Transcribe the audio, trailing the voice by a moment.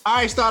All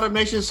right, Startup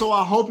Nation. So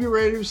I hope you're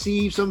ready to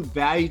receive some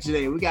value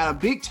today. We got a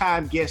big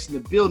time guest in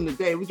the building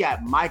today. We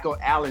got Michael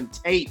Allen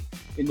Tate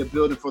in the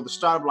building for the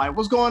Startup Life.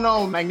 What's going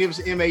on,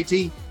 Magnificent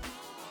MAT?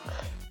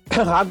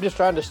 I'm just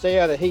trying to stay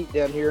out of heat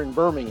down here in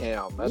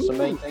Birmingham. That's the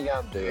main thing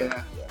I'm doing.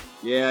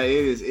 Yeah, it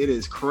is. It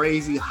is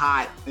crazy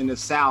hot in the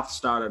South,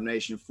 Startup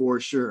Nation, for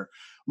sure.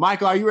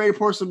 Michael, are you ready to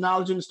pour some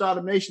knowledge in the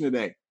Startup Nation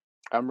today?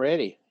 I'm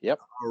ready. Yep.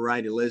 All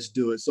righty, let's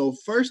do it. So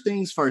first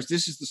things first,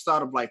 this is the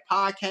Startup Life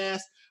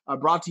podcast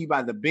brought to you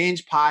by the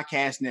Binge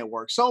Podcast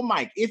Network. So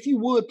Mike, if you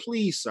would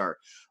please, sir,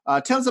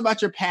 tell us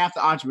about your path to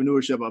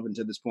entrepreneurship up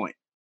until this point.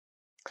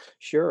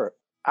 Sure.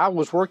 I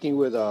was working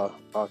with a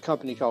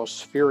company called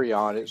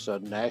Spherion. It's a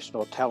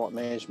national talent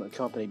management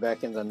company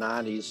back in the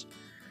 90s.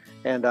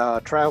 And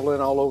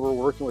traveling all over,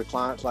 working with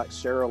clients like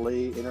Sara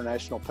Lee,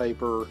 International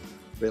Paper,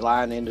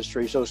 Reliant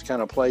Industries, those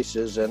kind of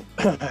places. And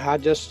I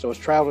was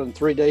traveling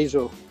 3 days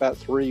or about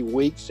 3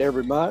 weeks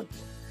every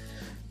month.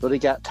 Really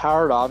got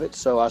tired of it.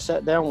 So I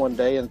sat down one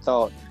day and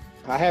thought,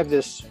 I have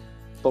this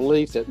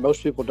belief that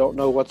most people don't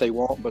know what they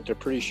want, but they're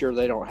pretty sure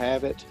they don't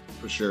have it.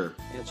 For sure.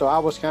 And so I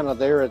was kind of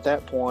there at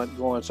that point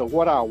going, so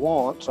what I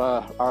want,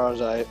 so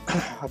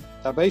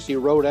I basically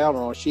wrote out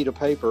on a sheet of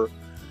paper,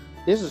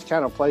 this is the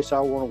kind of place I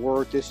want to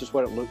work. This is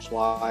what it looks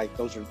like.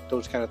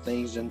 Those kind of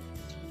things. And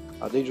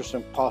these are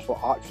some possible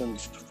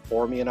options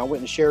for me. And I went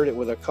and shared it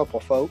with a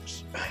couple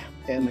folks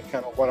and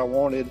kind of what I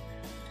wanted.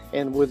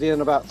 And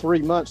within about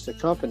 3 months, the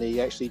company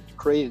actually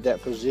created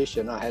that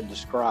position I had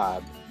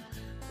described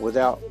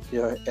without,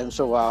 and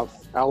so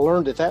I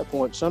learned at that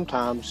point,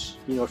 sometimes,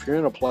 if you're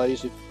in a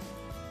place,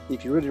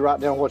 if you really write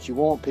down what you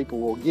want, people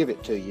will give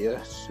it to you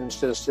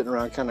instead of sitting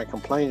around kind of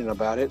complaining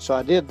about it. So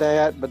I did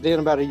that, but then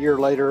about a year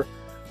later,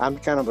 I'm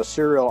kind of a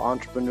serial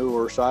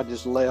entrepreneur. So I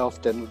just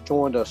left and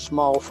joined a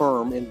small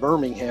firm in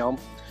Birmingham.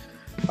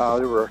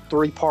 There were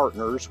 3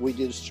 partners. We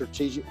did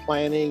strategic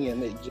planning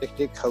and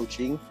executive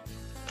coaching.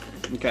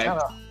 Okay.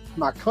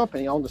 My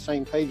company on the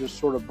same page was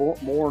sort of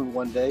born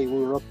one day.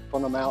 We were up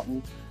on a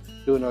mountain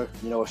doing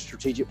a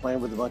strategic plan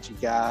with a bunch of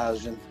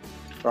guys, and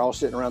we're all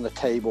sitting around the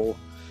table.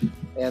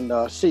 And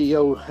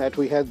CEO,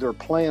 after we had their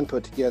plan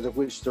put together,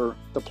 which the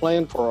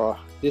plan for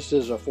this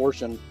is a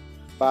Fortune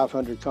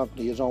 500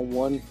 company, is on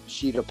one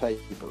sheet of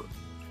paper.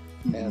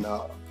 Mm-hmm. And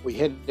we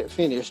had it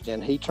finished,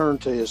 and he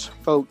turned to his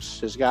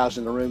guys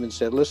in the room, and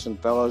said, "Listen,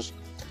 fellas,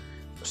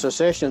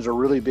 succession is a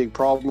really big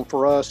problem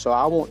for us, so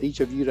I want each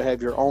of you to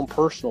have your own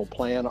personal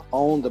plan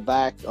on the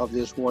back of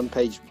this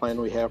one-page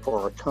plan we have for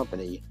our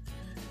company."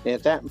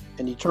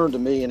 And he turned to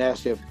me and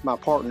asked if my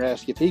partner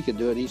asked if he could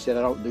do it. He said,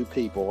 "I don't do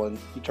people." And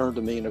he turned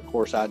to me, and of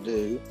course I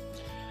do.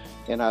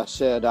 And I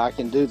said, "I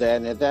can do that."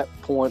 And at that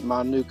point,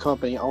 my new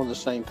company on the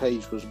same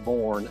page was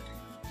born.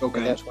 Okay.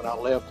 And that's when I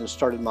left and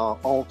started my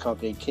own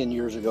company 10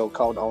 years ago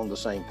called On the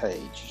Same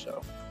Page.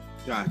 So.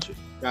 Gotcha.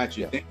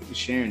 Yeah. Thank you for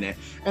sharing that.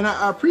 And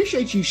I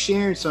appreciate you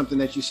sharing something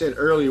that you said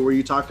earlier where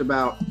you talked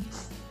about,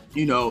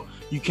 you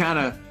kind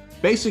of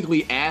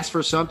basically asked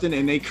for something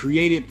and they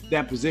created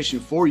that position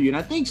for you. And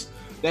I think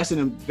that's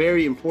a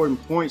very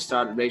important point,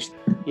 Startup Nation.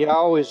 Yeah,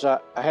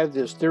 I have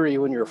this theory: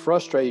 when you're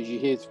frustrated,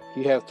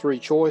 you have 3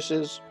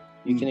 choices.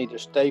 You can either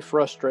stay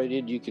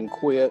frustrated, you can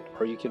quit,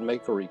 or you can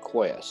make a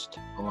request.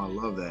 Oh, I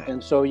love that.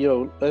 And so,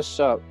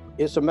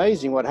 it's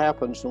amazing what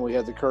happens when we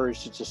have the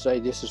courage to say,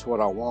 this is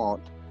what I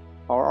want,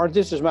 or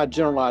this is my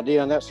general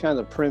idea. And that's kind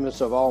of the premise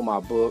of all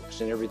my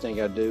books and everything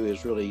I do,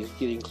 is really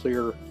getting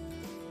clear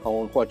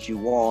on what you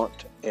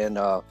want. And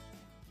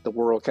the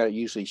world kind of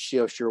usually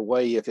shifts your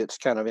way if it's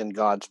kind of in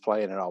God's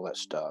plan and all that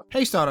stuff.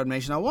 Hey, Startup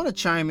Nation, I want to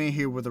chime in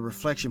here with a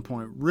reflection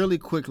point really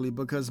quickly,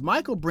 because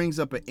Michael brings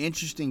up an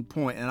interesting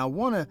point, and I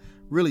want to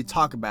really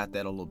talk about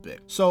that a little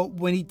bit. So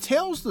when he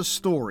tells the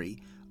story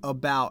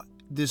about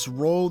this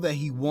role that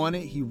he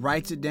wanted, he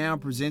writes it down,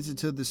 presents it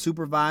to the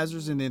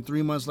supervisors, and then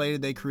 3 months later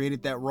they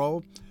created that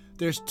role.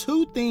 There's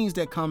 2 things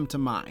that come to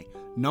mind.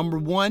 Number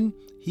 1,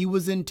 he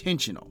was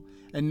intentional.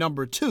 And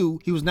number 2,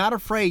 he was not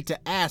afraid to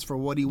ask for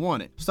what he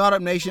wanted. Startup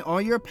Nation,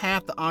 on your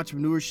path to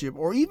entrepreneurship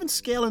or even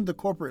scaling the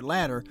corporate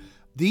ladder,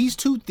 these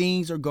 2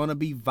 things are going to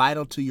be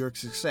vital to your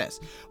success.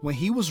 When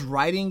he was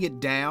writing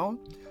it down,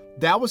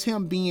 that was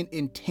him being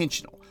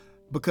intentional.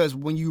 Because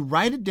when you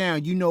write it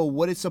down, you know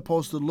what it's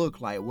supposed to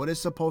look like, what it's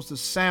supposed to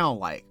sound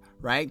like,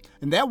 right?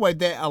 And that way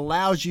that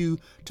allows you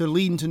to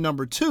lead into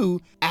number 2,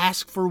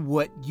 ask for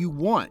what you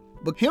want.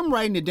 But him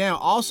writing it down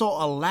also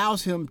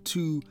allows him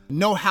to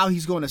know how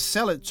he's going to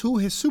sell it to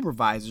his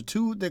supervisor,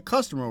 to the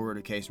customer, whatever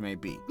the case may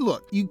be.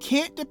 Look, you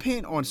can't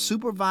depend on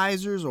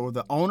supervisors or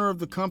the owner of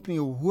the company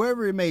or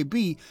whoever it may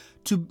be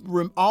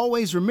to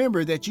always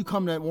remember that you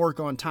come to work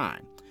on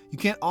time. You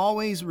can't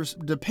always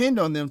depend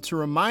on them to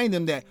remind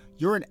them that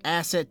you're an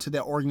asset to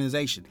that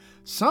organization.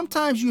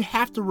 Sometimes you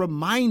have to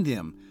remind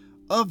them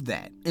of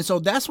that. And so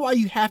that's why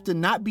you have to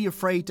not be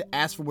afraid to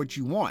ask for what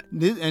you want.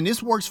 And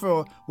this works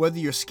for whether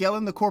you're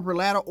scaling the corporate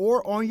ladder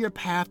or on your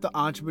path to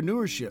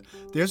entrepreneurship.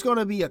 There's going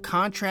to be a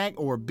contract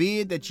or a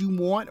bid that you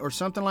want or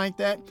something like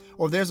that.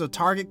 Or there's a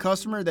target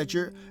customer that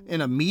you're in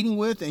a meeting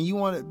with and you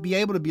want to be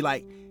able to be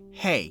like,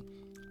 hey,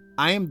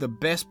 I am the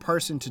best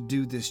person to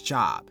do this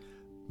job.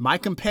 My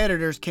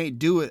competitors can't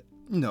do it,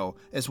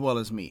 as well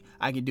as me.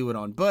 I can do it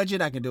on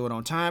budget, I can do it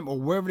on time, or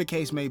wherever the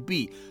case may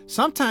be.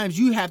 Sometimes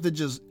you have to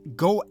just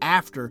go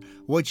after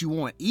what you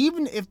want,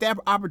 even if that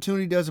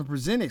opportunity doesn't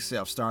present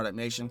itself, Startup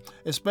Nation,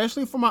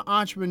 especially for my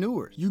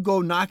entrepreneurs. You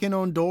go knocking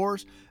on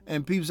doors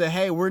and people say,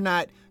 hey, we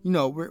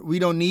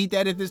don't need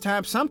that at this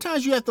time.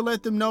 Sometimes you have to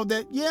let them know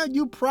that, yeah,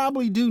 you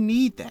probably do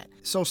need that.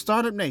 So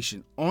Startup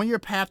Nation, on your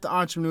path to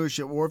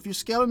entrepreneurship, or if you're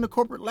scaling the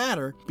corporate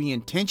ladder, be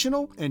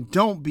intentional and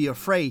don't be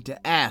afraid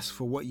to ask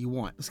for what you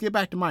want. Let's get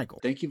back to Michael.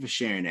 Thank you for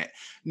sharing that.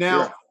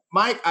 Now, sure.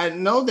 Mike, I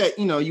know that,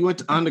 you went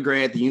to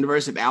undergrad at the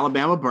University of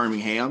Alabama,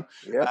 Birmingham.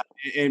 Yeah.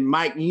 And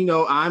Mike,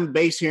 I'm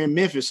based here in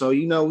Memphis. So,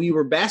 we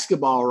were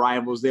basketball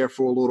rivals there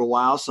for a little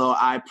while. So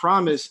I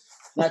promise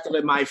not to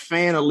let my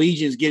fan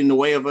allegiance get in the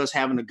way of us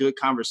having a good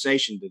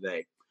conversation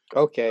today.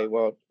 Okay.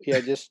 Well,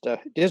 yeah, just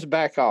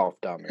back off,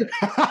 Dominic.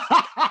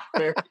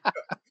 I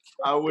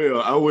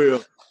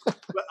will.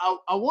 But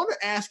I want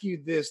to ask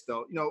you this,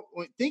 though.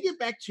 When thinking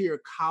back to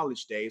your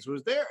college days,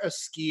 was there a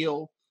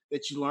skill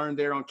that you learned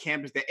there on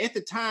campus that at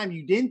the time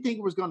you didn't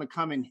think was going to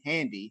come in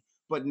handy,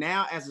 but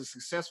now as a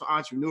successful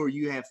entrepreneur,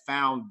 you have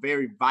found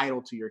very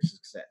vital to your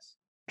success?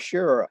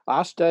 Sure.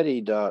 I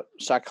studied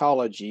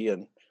psychology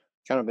and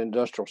kind of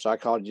industrial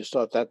psychology,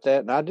 stuff like that.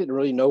 And I didn't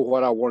really know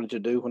what I wanted to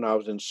do when I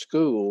was in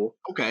school.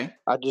 Okay.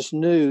 I just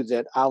knew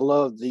that I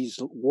loved these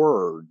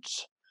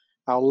words.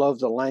 I love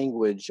the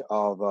language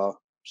of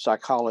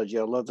psychology.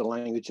 I love the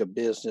language of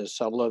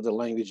business. I love the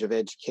language of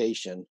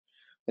education.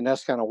 And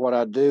that's kind of what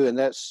I do. And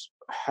that's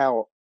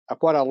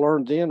what I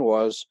learned then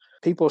was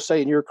people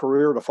say in your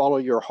career to follow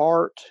your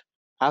heart.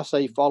 I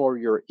say follow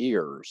your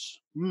ears.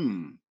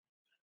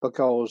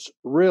 Because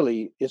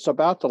really it's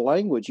about the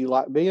language you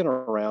like being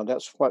around.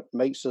 That's what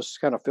makes us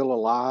kind of feel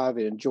alive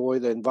and enjoy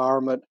the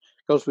environment,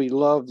 because we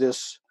love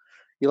this.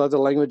 You love the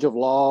language of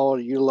law,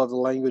 you love the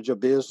language of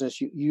business.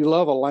 You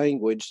love a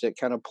language that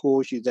kind of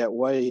pulls you that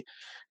way.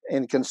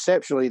 And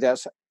conceptually, I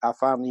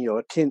find,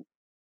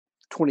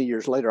 20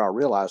 years later, I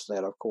realized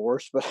that, of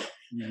course, but,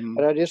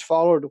 but I just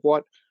followed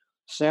what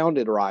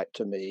sounded right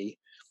to me,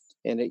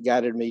 and it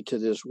guided me to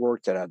this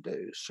work that I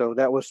do. So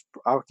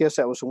I guess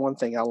that was the one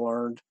thing I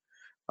learned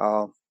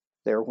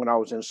there when I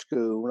was in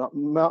school.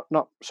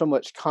 Not so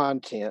much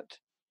content.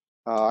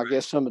 I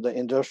guess some of the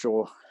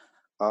industrial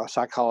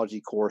psychology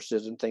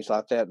courses and things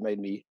like that made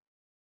me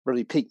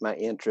really pique my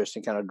interest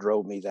and kind of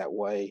drove me that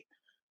way.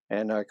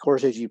 And of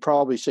course, as you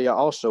probably see, I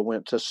also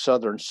went to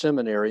Southern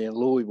Seminary in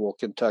Louisville,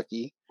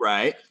 Kentucky.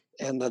 Right.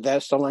 And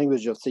that's the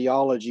language of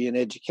theology and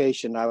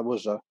education. I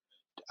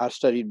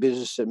studied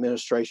business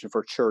administration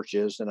for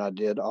churches, and I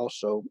did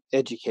also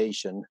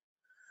education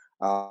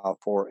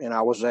and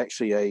I was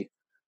actually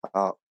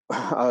a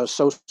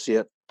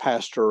associate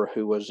pastor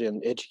who was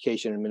in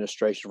education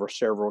administration for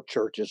several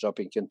churches up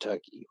in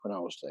Kentucky when I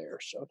was there.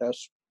 So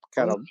that's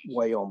kind of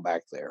way on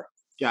back there.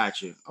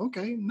 Gotcha.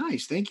 Okay,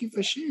 nice. Thank you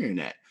for sharing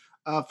that.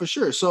 For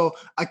sure. So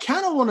I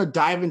kind of want to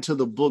dive into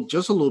the book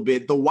just a little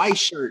bit. The White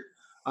Shirt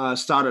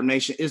Startup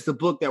Nation is the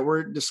book that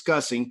we're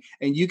discussing,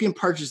 and you can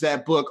purchase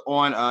that book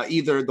on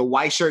either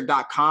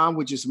thewhiteshirt.com,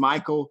 which is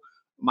Michael's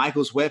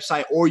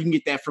website, or you can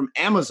get that from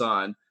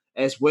Amazon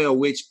as well,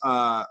 which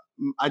I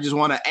just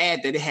want to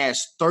add that it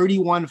has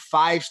 31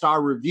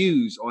 5-star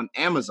reviews on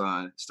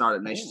Amazon,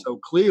 Startup Nation. So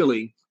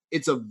clearly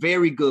it's a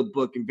very good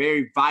book and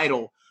very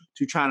vital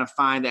to trying to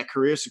find that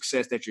career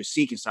success that you're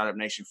seeking, Startup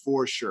Nation,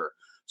 for sure.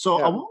 So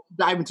I want to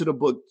dive into the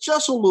book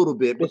just a little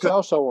bit. It's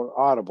also on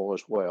Audible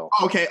as well.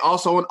 Okay,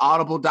 also on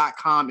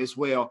audible.com as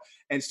well.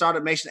 And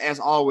Startup Nation, as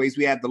always,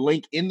 we have the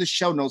link in the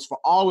show notes for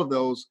all of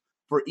those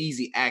for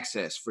easy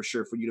access, for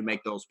sure, for you to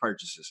make those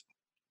purchases.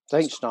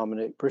 Thanks,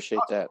 Dominic.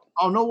 Appreciate that.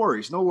 Oh, no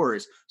worries.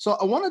 So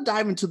I want to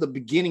dive into the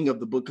beginning of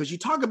the book because you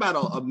talk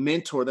about a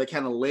mentor that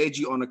kind of led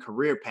you on a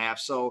career path.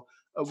 So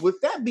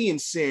with that being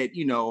said,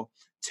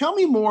 tell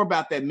me more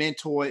about that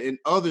mentor and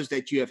others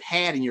that you have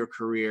had in your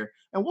career.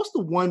 And what's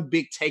the one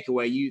big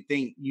takeaway you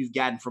think you've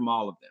gotten from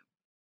all of them?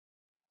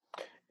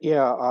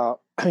 Yeah,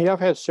 I've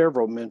had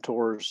several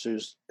mentors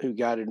who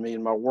guided me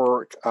in my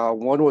work.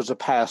 One was a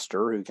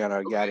pastor who kind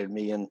of guided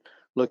me in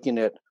looking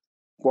at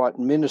what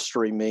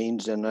ministry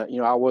means. And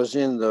I was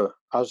a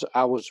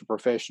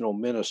professional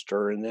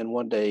minister, and then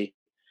one day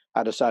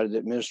I decided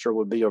that minister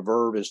would be a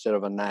verb instead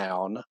of a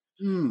noun.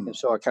 And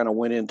so I kind of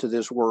went into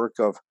this work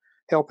of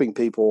helping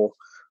people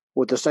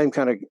with the same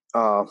kind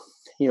of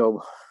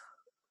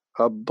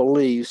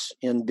beliefs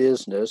in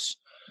business.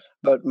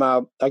 But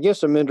I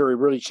guess the mentor who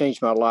really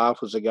changed my life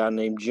was a guy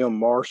named Jim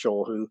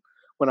Marshall, who,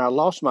 when I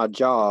lost my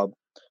job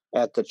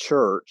at the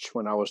church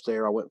when I was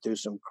there, I went through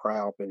some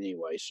crap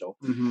anyway. So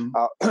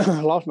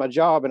I lost my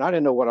job and I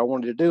didn't know what I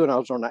wanted to do. And I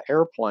was on an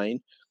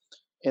airplane,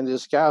 and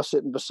this guy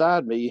sitting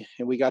beside me,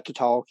 and we got to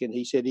talk, and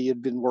he said he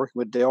had been working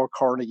with Dale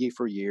Carnegie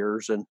for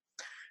years, and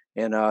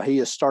he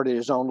has started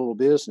his own little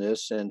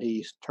business. And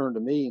he turned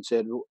to me and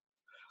said,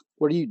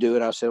 "What are you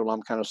doing?" I said, "Well,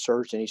 I'm kind of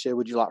searching." He said,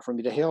 "Would you like for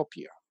me to help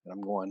you?" And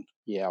I'm going,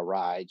 "Yeah,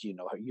 right.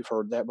 You've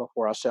heard that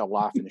before. I sell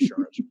life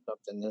insurance or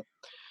something."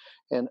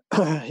 And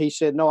he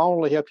said, no, I'll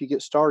only help you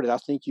get started. I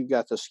think you've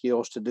got the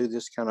skills to do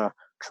this kind of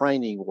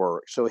training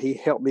work. So he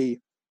helped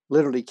me,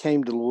 literally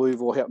came to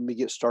Louisville, helped me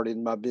get started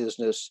in my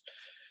business,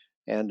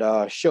 and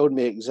showed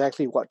me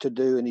exactly what to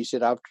do. And he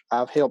said, I've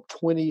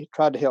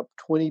tried to help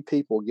 20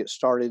 people get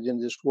started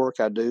in this work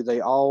I do.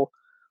 They all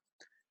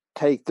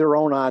take their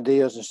own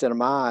ideas instead of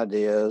my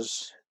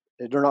ideas.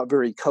 They're not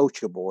very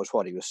coachable, is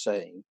what he was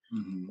saying.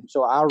 Mm-hmm.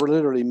 So I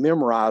literally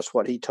memorized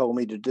what he told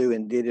me to do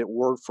and did it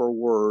word for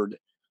word.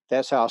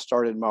 That's how I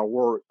started my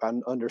work, by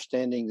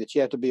understanding that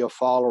you have to be a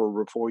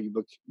follower before you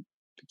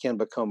can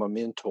become a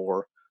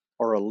mentor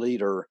or a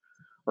leader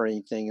or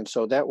anything. And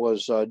so that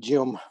was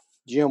Jim.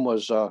 Jim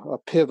was a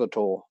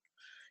pivotal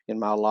in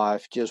my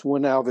life. Just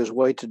went out of his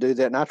way to do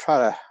that, and I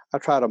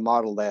try to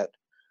model that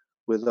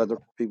with other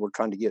people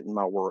trying to get in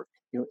my work.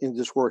 In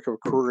this work of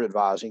career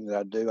advising that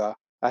I do,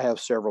 I have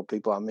several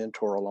people I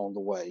mentor along the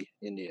way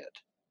in it.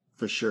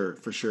 For sure,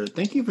 for sure.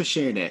 Thank you for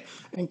sharing that.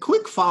 And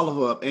quick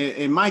follow up,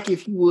 and Mike,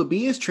 if you would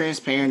be as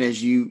transparent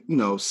as you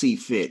see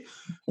fit.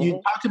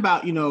 You talked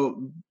about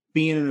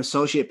being an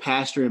associate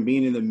pastor and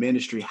being in the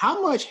ministry.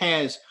 How much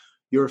has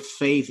your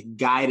faith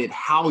guided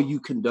how you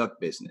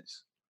conduct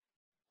business?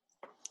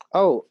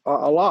 Oh,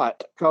 a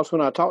lot. Because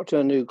when I talk to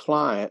a new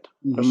client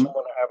or someone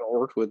I haven't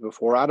worked with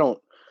before, I don't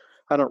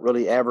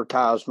really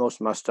advertise. Most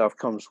of my stuff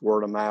comes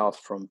word of mouth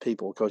from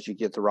people because you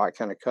get the right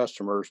kind of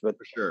customers. But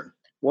For sure.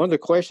 one of the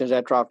questions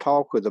after I've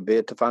talked with a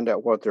bit to find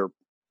out what their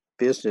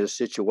business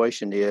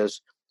situation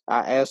is,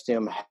 I asked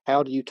them,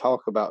 how do you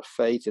talk about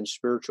faith and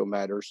spiritual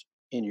matters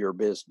in your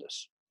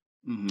business?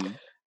 Mm-hmm.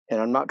 And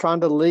I'm not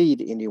trying to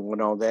lead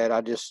anyone on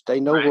that. they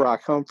know where I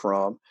come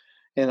from,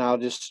 and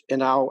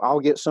I'll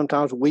get,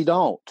 sometimes we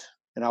don't,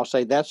 and I'll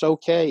say, that's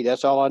okay.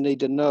 That's all I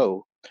need to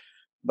know.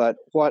 But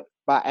by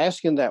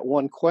asking that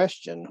one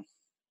question,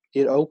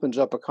 it opens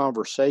up a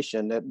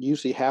conversation that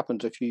usually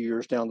happens a few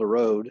years down the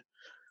road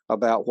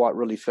about what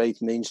really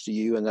faith means to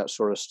you and that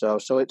sort of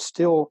stuff. So it's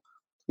still,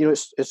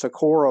 it's a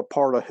core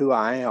part of who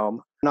I am.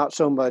 Not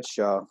so much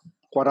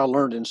what I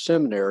learned in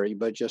seminary,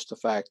 but just the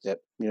fact that,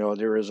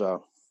 there is a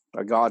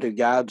God who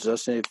guides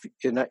us. And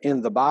if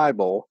in the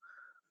Bible,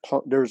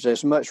 there's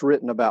as much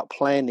written about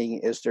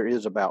planning as there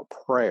is about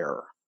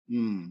prayer.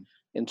 Mm.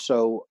 And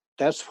so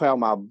that's how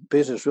my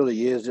business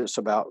really is. It's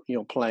about,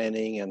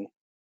 planning and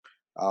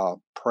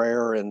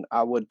prayer. And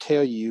I would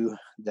tell you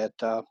that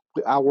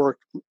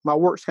my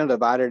work's kind of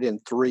divided in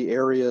three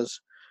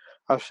areas.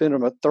 I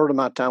spend a third of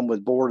my time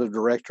with board of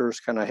directors,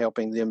 kind of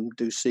helping them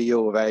do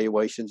CEO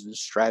evaluations and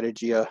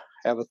strategy. I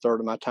have a third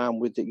of my time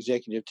with the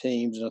executive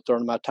teams, and a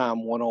third of my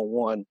time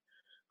one-on-one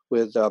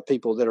with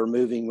people that are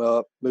moving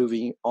up,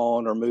 moving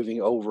on, or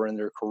moving over in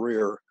their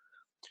career.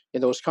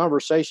 In those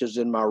conversations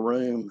in my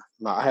room,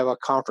 I have a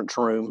conference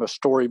room, a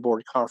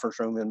storyboard conference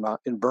room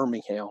in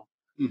Birmingham,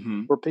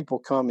 where people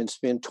come and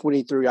spend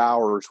 23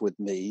 hours with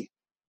me.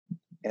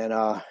 And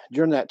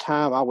during that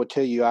time, I would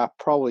tell you, I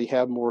probably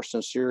have more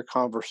sincere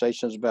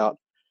conversations about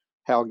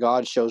how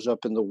God shows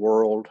up in the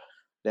world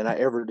than I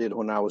ever did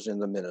when I was in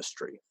the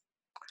ministry.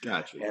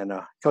 Gotcha. And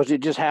because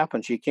it just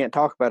happens, you can't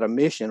talk about a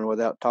mission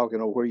without talking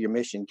about where your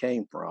mission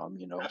came from.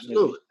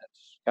 Absolutely.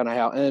 That's kind of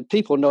how, and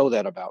people know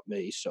that about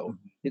me. So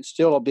it's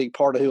still a big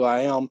part of who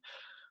I am,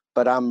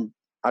 but I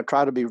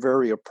try to be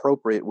very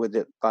appropriate with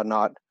it by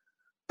not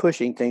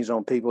pushing things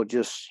on people,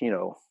 just,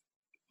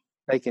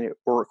 making it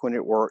work when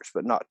it works,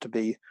 but not to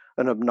be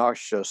an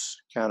obnoxious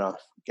kind of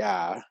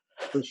guy.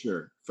 For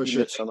sure. For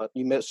sure.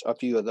 You miss a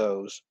few of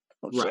those.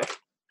 Right.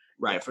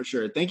 Right. For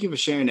sure. Thank you for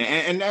sharing that.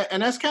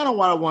 And that's kind of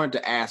what I wanted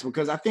to ask,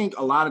 because I think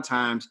a lot of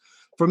times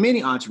for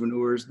many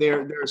entrepreneurs,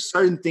 there are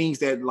certain things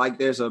that, like,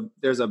 there's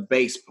a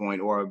base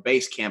point or a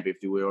base camp,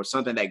 if you will, or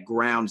something that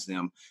grounds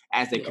them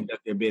as they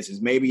conduct their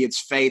business. Maybe it's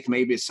faith,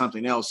 maybe it's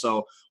something else.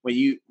 So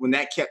when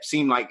that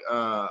seemed like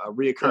a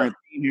reoccurring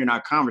theme here in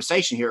our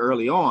conversation here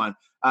early on,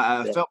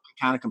 I felt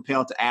kind of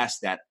compelled to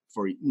ask that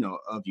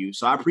of you.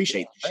 So I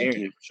appreciate you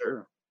sharing it. For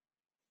sure.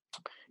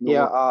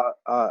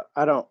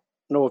 I don't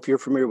know if you're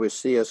familiar with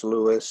C.S.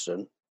 Lewis,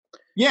 and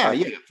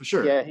for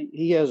sure. Yeah,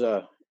 he has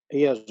a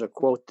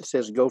quote that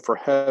says, "Go for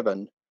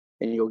heaven,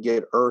 and you'll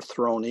get earth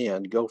thrown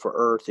in. Go for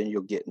earth, and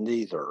you'll get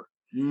neither."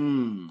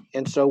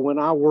 And so when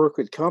I work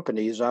with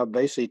companies, I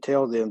basically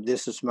tell them,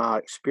 this is my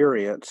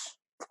experience,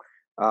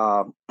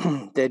 that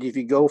if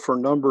you go for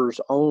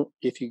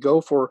if you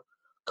go for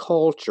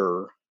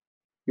culture,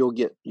 you'll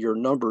get your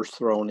numbers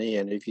thrown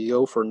in. If you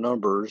go for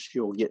numbers,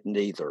 you'll get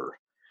neither.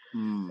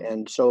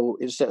 And so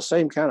it's that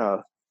same kind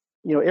of,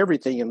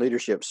 everything in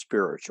leadership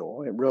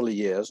spiritual. It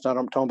really is. Not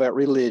I'm talking about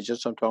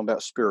religious, I'm talking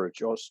about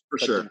spiritual. For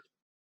sure.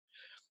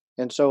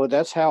 And so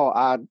that's how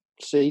I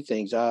see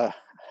things.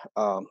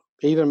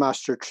 Even my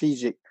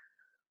strategic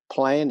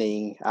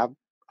planning, I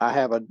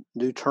have a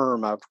new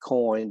term I've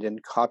coined in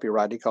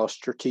copywriting called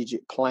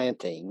strategic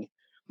planting,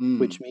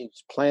 which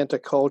means plant a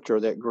culture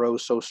that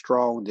grows so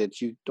strong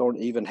that you don't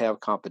even have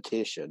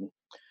competition,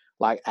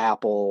 like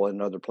Apple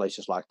and other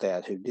places like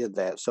that who did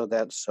that. So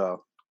that's kind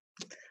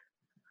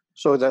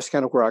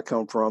of where I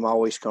come from. I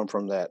always come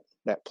from that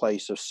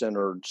place of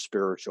centered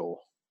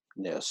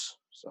spiritualness.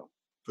 So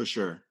For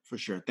sure. For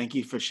sure. Thank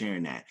you for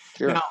sharing that.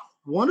 sure. Now,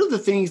 one of the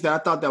things that I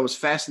thought that was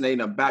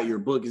fascinating about your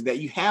book is that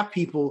you have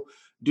people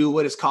do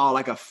what is called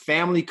like a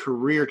family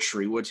career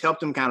tree, which helped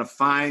them kind of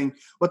find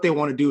what they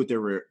want to do with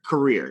their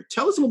career.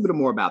 Tell us a little bit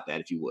more about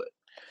that, if you would.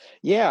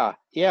 Yeah,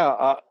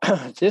 yeah.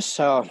 This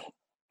so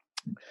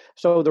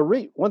one of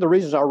the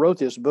reasons I wrote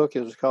this book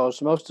is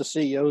because most of the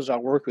CEOs I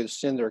work with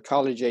send their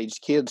college age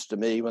kids to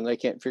me when they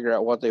can't figure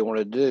out what they want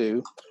to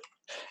do,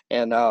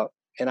 and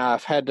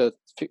I've had to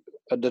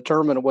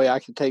determine a way I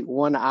can take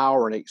 1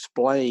 hour and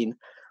explain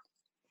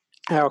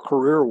how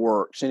career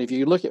works. And if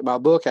you look at my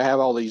book, I have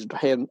all these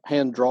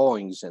hand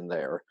drawings in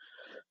there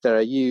that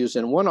I use,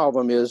 and one of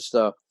them is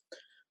the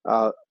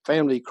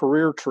family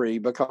career tree,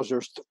 because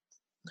there's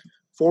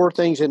four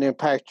things that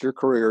impact your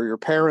career: your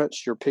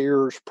parents, your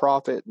peers,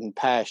 profit, and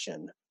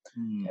passion.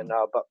 And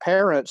but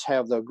parents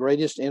have the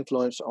greatest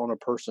influence on a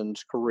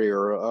person's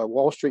career. A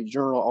Wall Street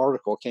Journal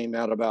article came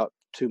out about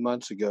 2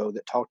 months ago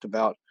that talked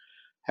about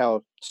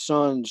how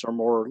sons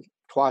are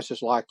twice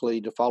as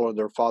likely to follow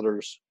their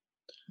father's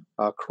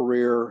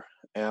career,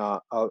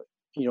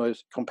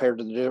 as compared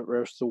to the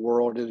rest of the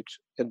world.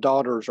 And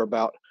daughters are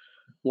about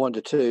 1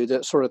 to 2,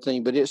 that sort of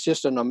thing. But it's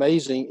just an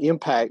amazing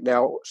impact.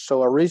 Now,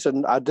 so a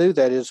reason I do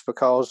that is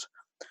because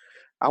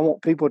I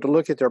want people to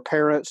look at their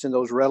parents and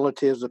those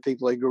relatives, the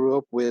people they grew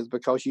up with,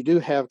 because you do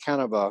have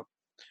kind of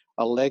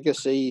a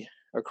legacy,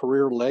 a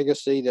career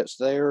legacy that's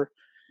there.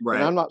 And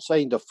Right. I'm not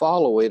saying to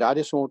follow it. I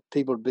just want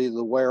people to be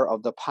aware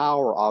of the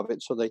power of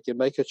it so they can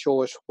make a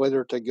choice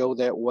whether to go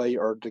that way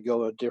or to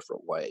go a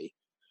different way.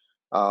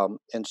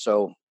 And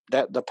so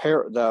that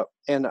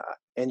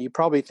and you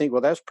probably think,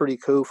 well, that's pretty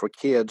cool for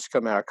kids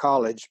coming out of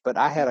college. But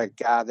I had a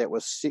guy that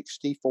was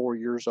 64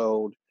 years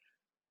old,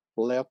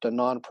 left a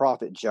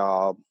nonprofit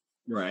job,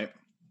 Right.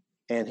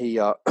 and he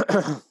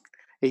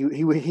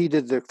he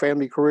did the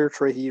family career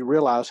tree. He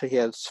realized he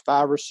had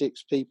 5 or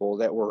 6 people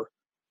that were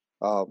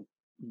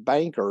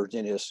bankers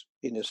in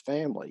his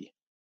family,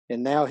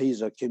 and now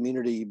he's a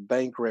community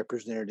bank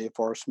representative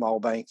for a small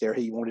bank there.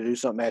 He wanted to do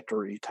something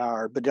after he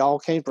retired, but it all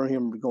came from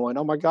him going,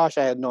 "Oh my gosh,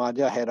 I had no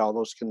idea I had all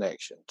those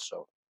connections."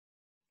 So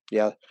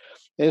yeah,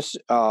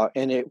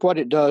 what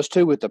it does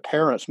too with the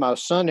parents. My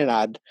son and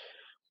I,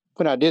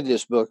 when I did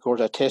this book, of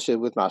course, I tested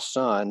with my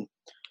son,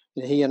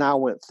 and he and I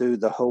went through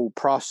the whole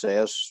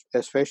process,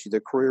 especially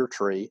the career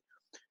tree,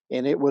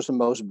 and it was the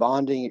most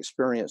bonding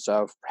experience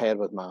I've had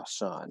with my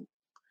son.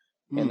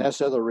 And Mm. that's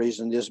the other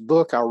reason this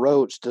book I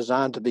wrote is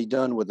designed to be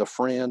done with a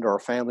friend or a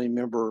family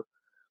member,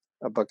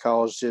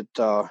 because it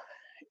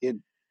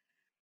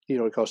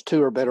because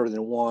two are better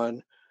than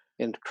one,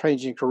 and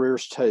changing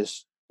careers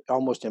is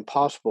almost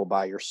impossible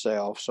by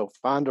yourself. So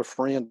find a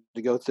friend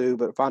to go through,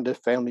 but find a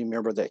family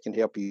member that can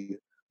help you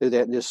do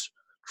that. And this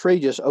tree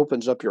just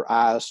opens up your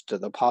eyes to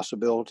the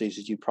possibilities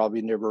that you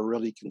probably never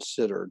really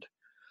considered.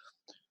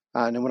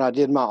 And then when I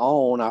did my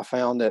own, I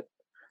found that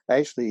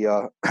actually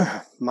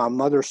my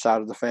mother's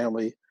side of the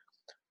family,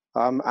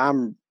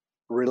 I'm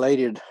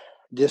related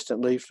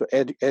distantly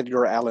to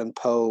Edgar Allan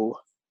Poe.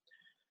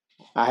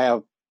 I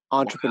have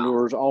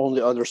entrepreneurs on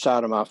the other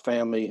side of my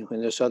family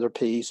in this other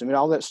piece. I mean,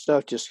 all that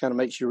stuff just kind of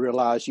makes you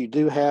realize you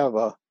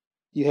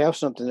have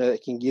something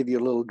that can give you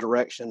a little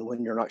direction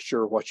when you're not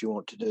sure what you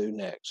want to do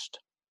next.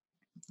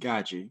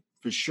 Got you.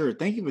 For sure.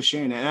 Thank you for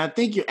sharing that. And I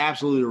think you're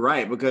absolutely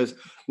right, because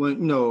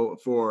when,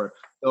 for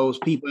those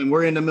people, and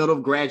we're in the middle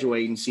of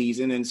graduating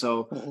season. And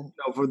so,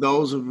 for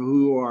those of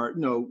who are,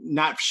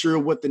 not sure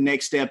what the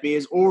next step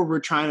is, or we're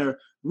trying to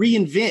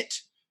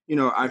reinvent,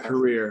 our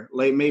career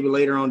maybe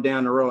later on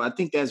down the road, I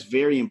think that's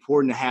very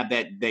important to have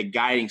that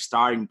guiding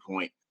starting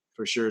point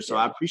for sure. So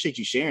I appreciate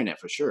you sharing that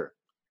for sure.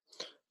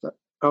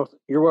 Oh,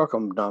 you're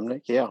welcome,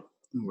 Dominic. Yeah.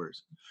 No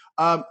worries.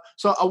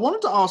 So I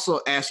wanted to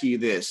also ask you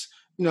this,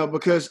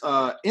 because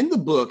in the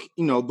book,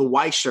 the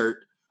white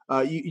shirt,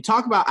 you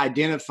talk about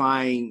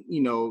identifying,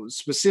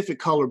 specific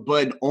color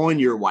button on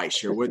your white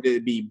shirt, whether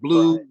it be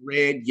blue,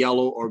 red,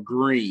 yellow, or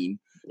green.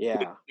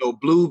 Yeah. With,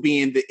 blue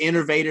being the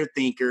innovator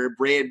thinker,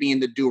 red being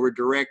the doer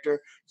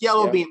director,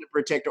 yellow being the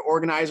protector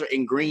organizer,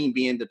 and green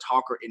being the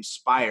talker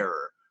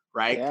inspirer.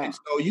 Right. Yeah. And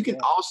so you can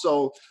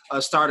also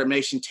start a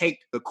nation, take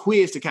a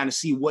quiz to kind of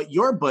see what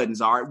your buttons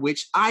are,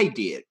 which I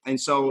did. And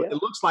so it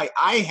looks like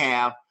I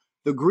have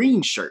the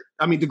green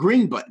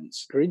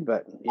buttons. Green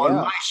button. Yeah. On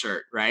my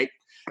shirt. Right.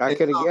 I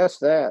could have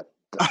guessed that.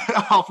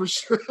 Oh, for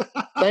sure.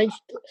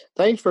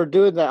 Thanks for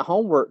doing that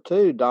homework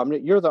too,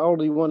 Dominic. You're the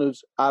only one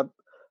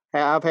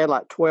I've had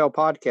like 12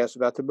 podcasts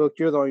about the book.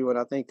 You're the only one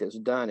I think that's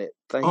done it.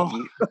 Thank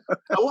you.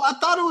 Well, I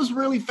thought it was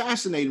really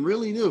fascinating,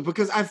 really do,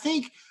 because I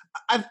think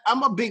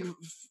I'm a big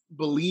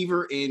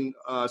believer in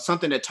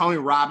something that Tony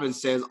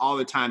Robbins says all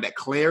the time, that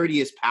clarity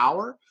is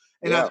power.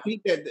 And I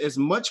think that as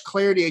much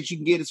clarity as you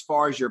can get as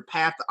far as your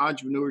path to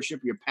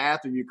entrepreneurship, your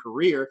path of your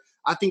career,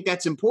 I think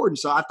that's important.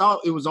 So I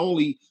thought it was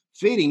only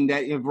fitting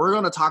that if we're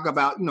going to talk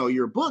about,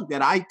 your book,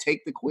 that I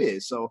take the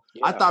quiz. So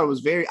I thought it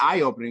was very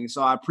eye-opening.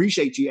 So I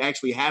appreciate you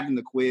actually having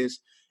the quiz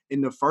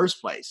in the first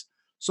place.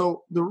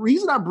 So the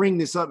reason I bring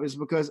this up is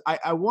because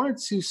I wanted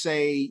to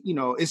say,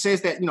 it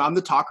says that, I'm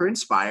the talker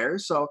inspire.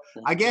 So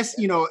I guess,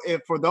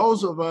 if for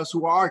those of us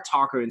who are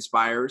talker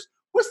inspires,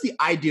 what's the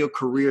ideal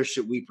career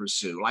should we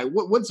pursue? Like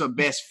what's the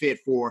best fit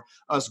for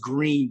us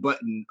green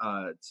button,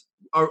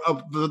 or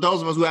for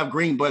those of us who have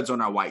green buttons on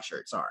our white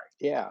shirt? Sorry.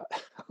 Yeah.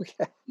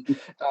 Okay.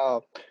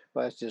 Well,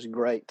 that's just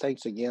great.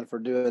 Thanks again for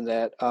doing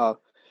that.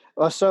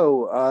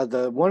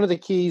 The one of the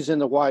keys in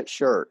the white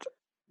shirt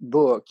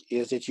book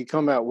is that you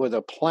come out with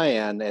a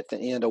plan at the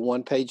end, a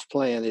one-page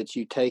plan that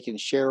you take and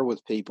share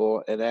with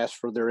people and ask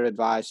for their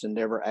advice and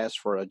never ask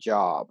for a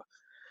job.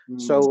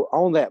 So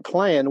on that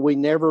plan, we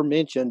never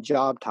mention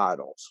job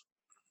titles,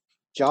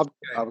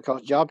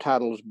 because job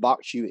titles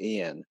box you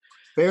in.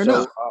 Fair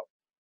enough.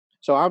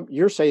 So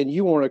you're saying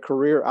you want a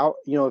career.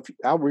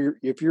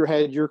 If you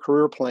had your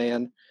career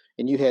plan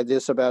and you had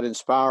this about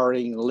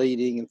inspiring,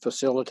 leading, and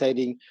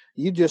facilitating,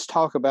 you just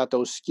talk about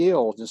those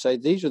skills and say,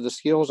 these are the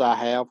skills I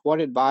have.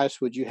 What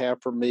advice would you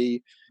have for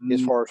me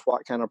as far as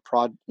what kind of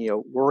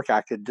work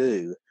I could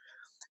do?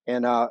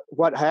 And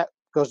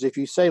because if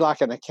you say like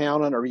an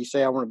accountant, or you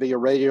say I want to be a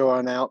radio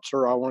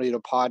announcer, I want to be a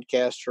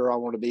podcaster, I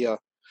want to be I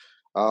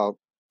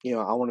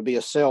want to be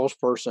a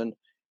salesperson,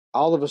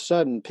 all of a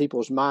sudden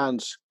people's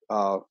minds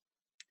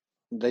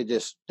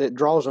it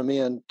draws them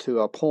in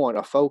to a point,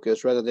 a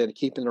focus, rather than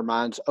keeping their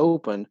minds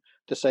open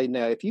to say,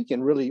 now, if you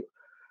can really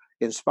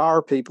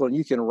inspire people and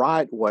you can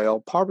write well,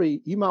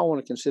 probably you might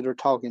want to consider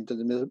talking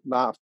to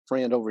my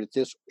friend over at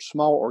this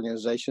small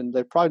organization.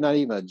 They're probably not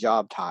even a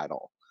job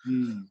title.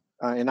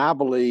 And I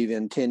believe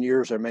in 10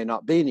 years, there may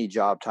not be any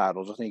job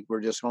titles. I think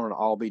we're just going to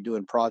all be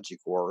doing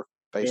project work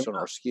based on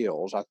our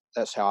skills.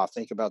 That's how I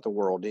think about the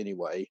world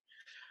anyway.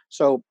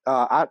 So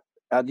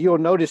you'll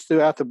notice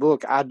throughout the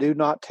book, I do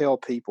not tell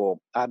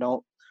people,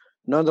 none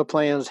of the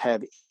plans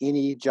have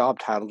any job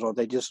titles on.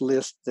 They just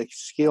list the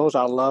skills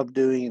I love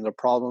doing and the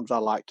problems I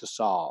like to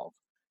solve.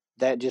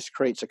 That just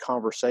creates a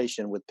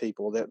conversation with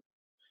people that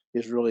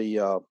is really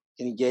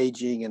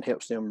engaging and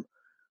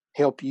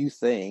help you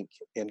think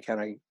and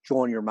kind of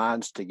join your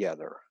minds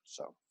together.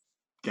 So.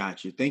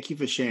 Got you. Thank you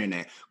for sharing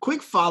that.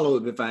 Quick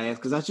follow-up, if I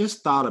ask, because I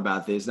just thought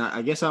about this. Now,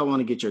 I guess I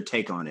want to get your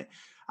take on it.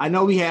 I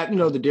know we have,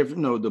 the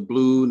different, the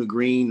blue, the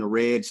green, the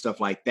red, stuff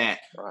like that.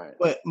 Right.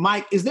 But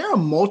Mike, is there a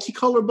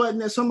multicolor button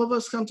that some of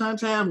us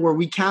sometimes have where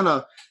we kind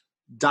of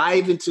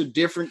dive into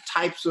different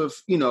types of,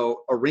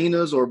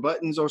 arenas or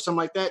buttons or something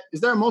like that?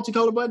 Is there a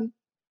multicolor button?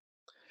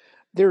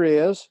 There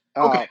is.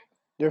 Okay.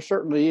 There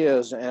certainly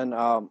is. And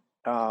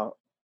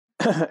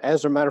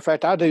as a matter of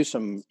fact, I do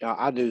some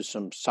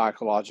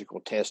psychological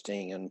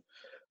testing and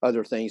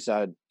other things.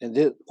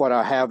 What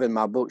I have in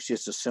my book is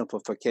just a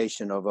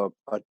simplification of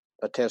a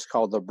test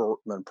called the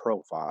Berkman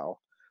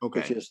profile,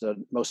 which is the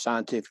most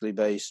scientifically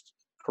based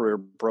career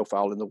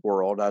profile in the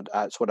world.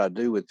 That's what I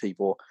do with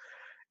people.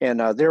 And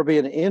there'll be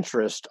an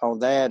interest on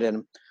that.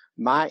 And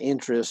my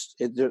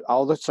interest,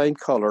 all the same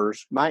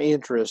colors, my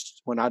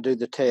interest when I do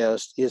the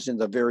test is in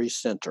the very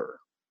center.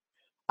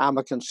 I'm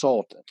a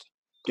consultant.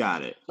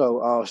 Got it. So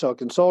a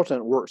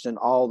consultant works in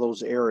all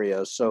those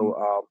areas.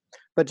 So,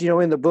 but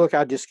in the book,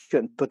 I just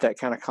couldn't put that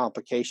kind of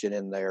complication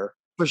in there.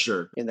 For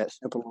sure. In that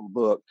simple little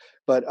book.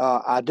 But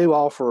I do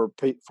offer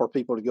for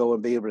people to go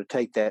and be able to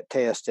take that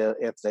test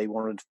if they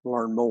wanted to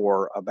learn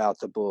more about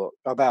the book,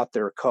 about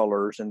their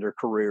colors and their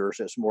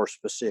careers. It's more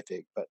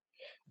specific.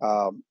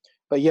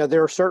 But yeah,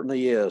 there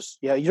certainly is.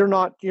 Yeah,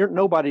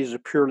 nobody's a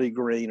purely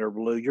green or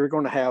blue. You're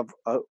going to have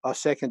a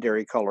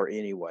secondary color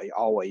anyway,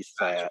 always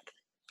that.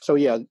 So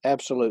yeah,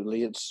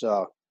 absolutely. It's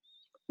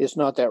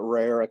not that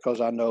rare,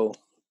 because I know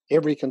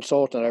every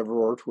consultant I've ever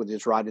worked with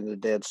is right in the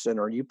dead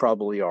center. You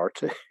probably are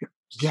too.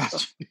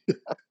 Gotcha.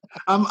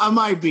 I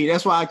might be.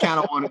 That's why I kind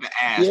of wanted to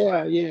ask.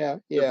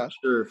 Yeah.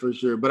 For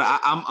sure. But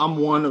I'm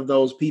one of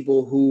those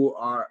people who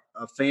are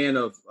a fan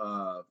of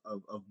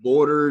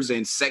borders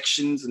and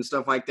sections and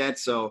stuff like that.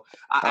 So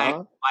I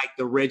like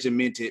the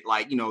regimented,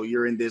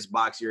 you're in this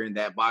box, you're in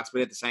that box.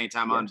 But at the same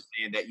time, I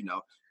understand that you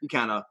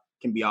kind of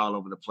can be all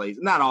over the place.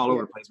 Not all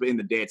over the place, but in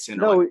the dead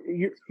center.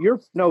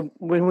 No,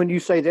 when you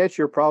say that,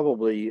 you're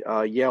probably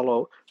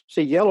yellow.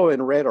 See, yellow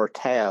and red are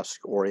task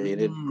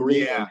oriented.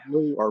 Green and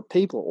blue are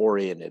people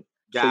oriented.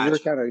 Gotcha.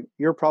 So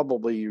you're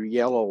probably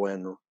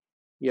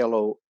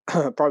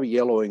probably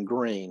yellow and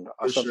green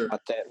or something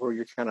like that, where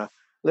you're kind of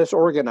less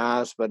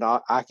organized. But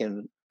I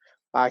can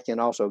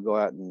also go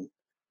out and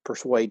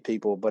persuade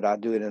people, but I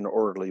do it in an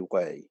orderly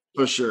way.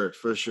 For sure.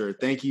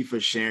 Thank you for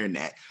sharing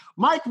that.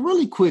 Mike,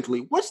 really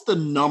quickly, what's the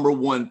number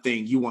one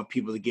thing you want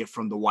people to get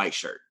from the white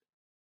shirt?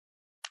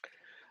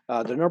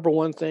 The number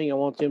one thing I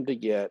want them to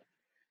get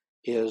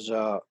is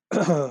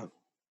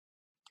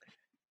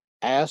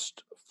ask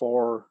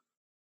for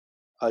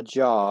a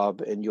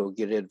job and you'll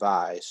get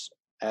advice.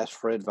 Ask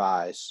for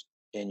advice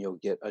and you'll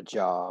get a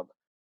job.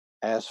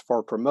 Ask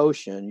for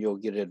promotion, you'll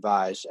get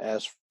advice.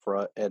 Ask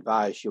for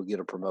advice, you'll get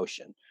a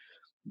promotion.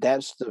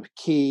 That's the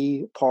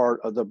key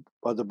part of the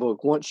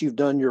book. Once you've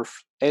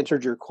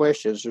answered your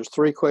questions, there's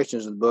 3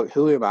 questions in the book.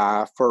 Who am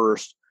I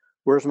first?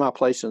 Where's my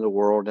place in the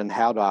world? And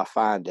how do I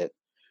find it?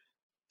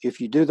 if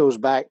you do those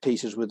back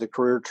pieces with the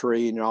career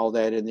tree and all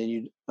that, and then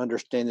you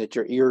understand that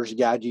your ears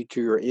guide you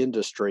to your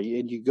industry,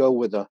 and you go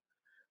with a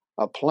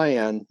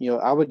plan,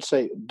 I would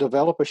say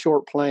develop a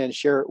short plan,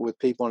 share it with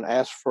people, and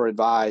ask for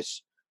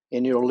advice,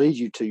 and it'll lead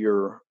you to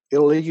your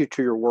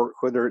work,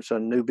 whether it's a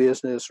new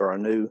business or a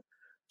new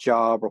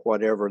job or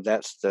whatever.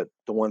 That's the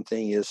one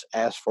thing is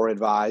ask for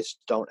advice.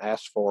 Don't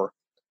ask for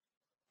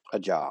a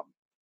job.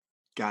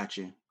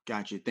 Gotcha.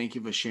 Thank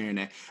you for sharing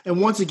that.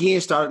 And once again,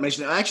 started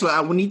mentioning, actually,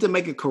 I will need to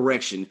make a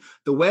correction.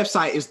 The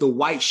website is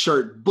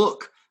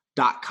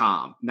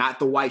thewhiteshirtbook.com, not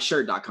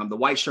thewhiteshirt.com,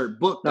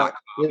 thewhiteshirtbook.com.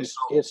 No,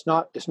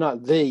 it's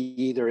not the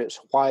either. It's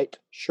white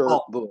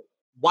shirt book.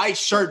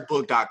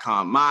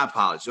 Whiteshirtbook.com. My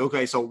apologies.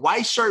 Okay, so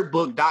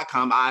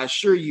whiteshirtbook.com. I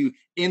assure you,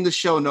 in the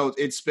show notes,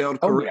 it's spelled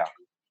correctly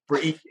for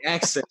easy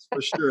access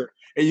for sure.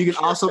 And you can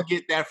also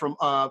get that from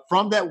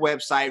that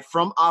website,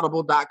 from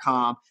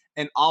audible.com,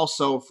 and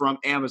also from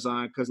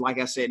Amazon, because like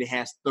I said, it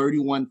has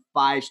 31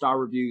 5-star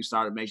reviews,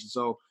 Startup Nation.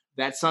 So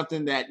that's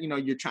something that,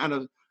 you're trying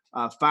to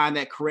find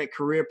that correct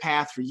career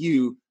path for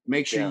you.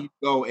 Make sure you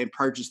go and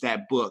purchase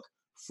that book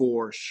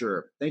for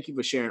sure. Thank you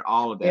for sharing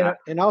all of that.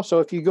 And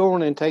also, if you go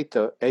on and take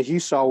as you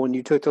saw when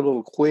you took the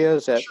little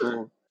quiz, that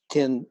little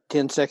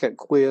 10-second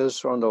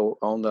quiz on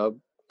the,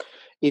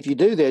 if you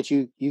do that,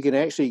 you can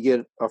actually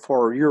get,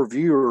 for your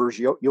viewers,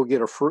 you'll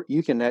get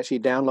you can actually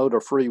download a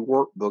free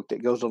workbook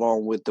that goes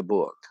along with the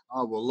book.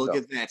 Oh, well, look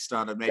at that,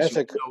 Startup Nation.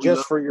 That's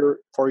just for your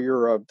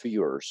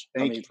viewers.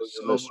 Thank you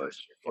so much,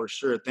 for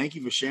sure. Thank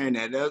you for sharing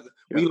that.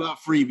 We love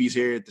freebies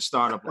here at the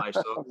Startup Life,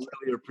 so I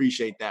really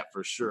appreciate that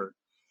for sure.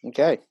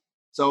 Okay.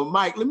 So,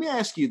 Mike, let me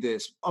ask you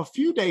this. A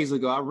few days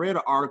ago, I read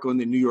an article in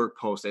the New York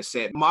Post that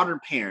said modern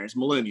parents,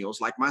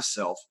 millennials like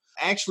myself,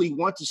 actually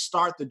want to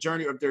start the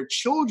journey of their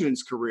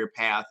children's career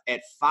path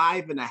at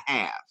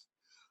 5.5.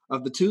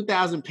 Of the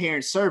 2,000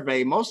 parents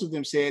surveyed, most of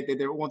them said that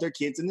they want their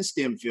kids in the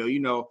STEM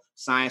field,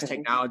 science,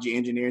 technology,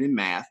 engineering, and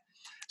math.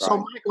 Right.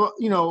 So, Michael,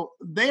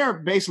 they are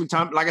basically,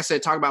 like I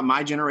said, talking about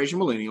my generation,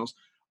 millennials.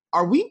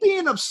 Are we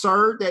being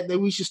absurd that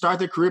we should start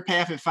their career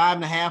path at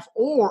 5.5,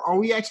 or are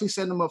we actually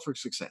setting them up for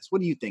success?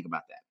 What do you think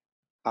about that?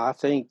 I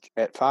think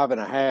at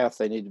 5.5,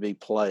 they need to be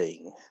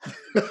playing.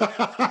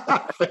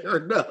 Fair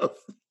enough.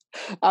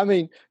 I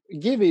mean,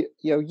 give me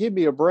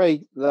a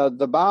break.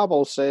 The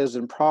Bible says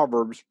in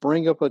Proverbs,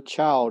 bring up a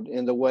child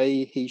in the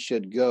way he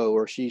should go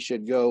or she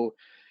should go.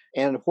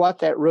 And what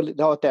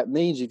that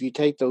means, if you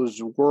take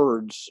those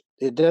words,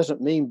 it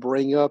doesn't mean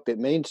bring up. It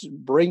means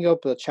bring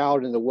up a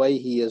child in the way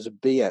he is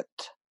bent.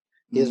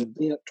 Is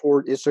bent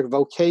toward. It's a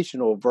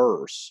vocational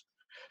verse.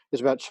 It's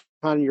about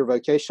finding your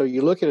vocation. So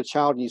you look at a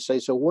child and you say,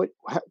 so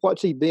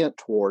what's he bent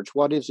towards?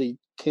 What does he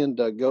tend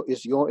to go?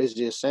 Is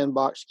he a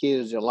sandbox kid?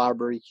 Is he a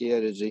library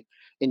kid?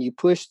 And you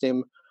push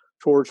them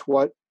towards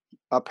what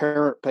a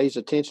parent pays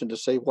attention to,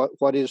 say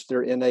what is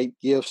their innate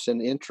gifts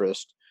and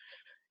interest.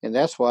 And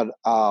that's what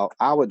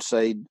I would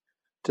say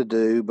to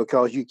do,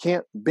 because you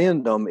can't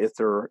bend them if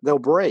they'll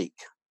break.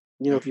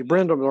 If you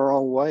bend them the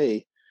wrong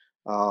way,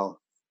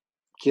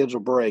 kids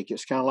will break.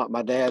 It's kind of like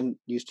my dad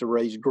used to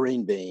raise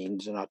green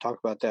beans, and I talk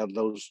about that,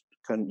 those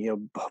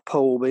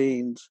pole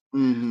beans.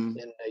 Mm-hmm.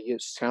 And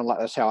it's kind of like,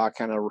 that's how I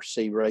kind of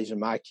see raising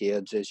my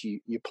kids, is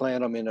you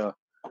plant them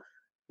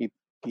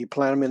you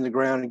plant them in the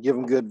ground and give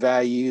them good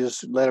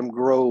values, let them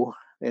grow.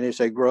 And as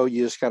they grow,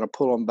 you just kind of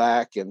pull them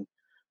back and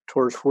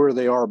towards where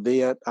they are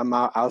bent. I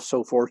was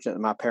so fortunate that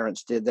my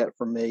parents did that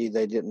for me.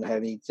 They didn't have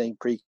anything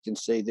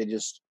preconceived.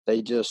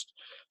 They just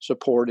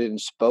supported and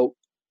spoke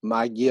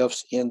my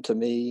gifts into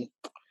me.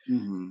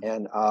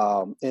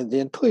 Mm-hmm. And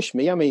then push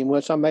me. I mean,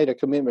 once I made a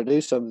commitment to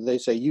do something, they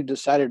say, you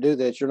decided to do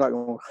that,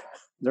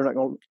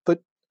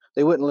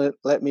 they wouldn't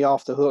let me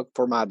off the hook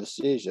for my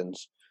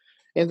decisions.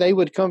 And they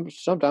would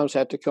sometimes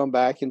have to come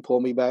back and pull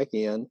me back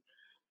in,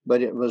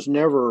 but it was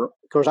never,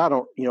 because I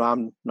don't,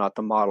 I'm not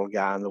the model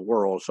guy in the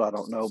world, so I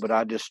don't know, but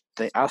I just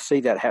think I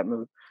see that happen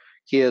with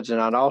kids. And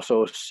I'd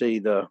also see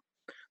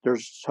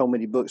there's so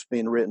many books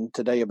being written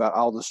today about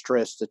all the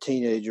stress to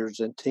teenagers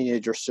and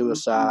teenager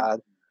suicide.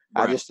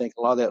 Right. I just think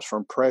a lot of that's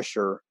from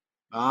pressure.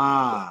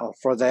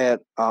 For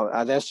that.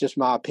 That's just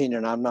my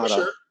opinion. I'm not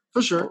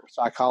for sure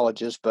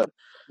psychologist, but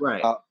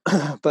right.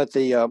 But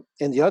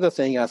and the other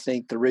thing, I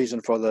think the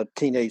reason for the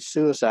teenage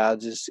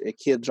suicides is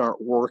kids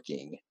aren't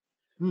working,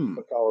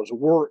 because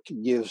work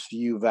gives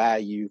you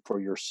value for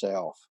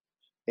yourself.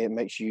 It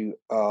makes you.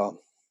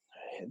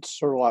 It's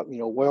sort of like,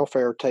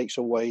 welfare takes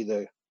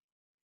away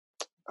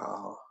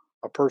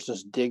a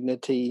person's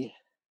dignity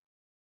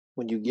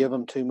when you give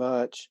them too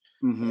much.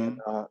 Mm-hmm.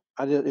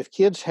 And if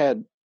kids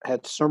had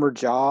summer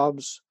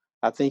jobs,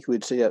 I think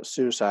we'd see that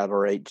suicidal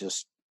rate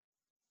just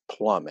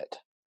plummet.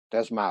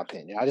 That's my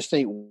opinion. I just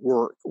think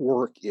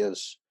work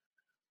is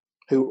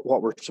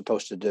what we're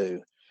supposed to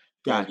do.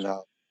 Gotcha. And,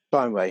 so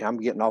anyway, I'm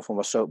getting off on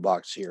my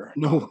soapbox here.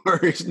 No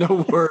worries.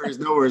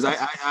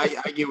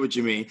 I get what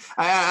you mean.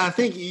 I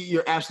think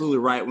you're absolutely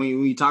right when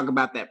you talk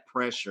about that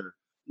pressure,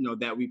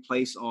 that we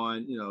place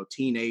on,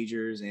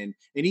 teenagers and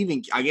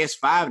even, I guess,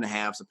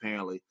 5.5s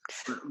apparently.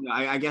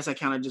 I guess I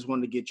kind of just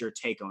wanted to get your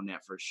take on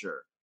that for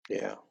sure.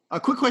 Yeah. A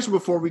quick question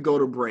before we go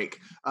to break.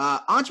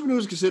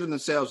 Entrepreneurs consider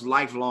themselves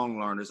lifelong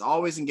learners,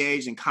 always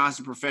engaged in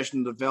constant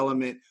professional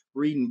development,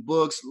 reading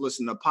books,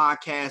 listening to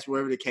podcasts,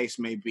 whatever the case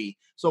may be.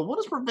 So, what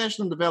does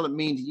professional development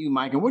mean to you,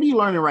 Mike? And what are you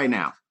learning right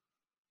now?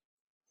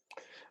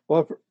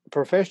 Well,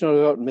 professional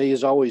development to me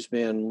has always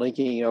been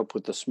linking up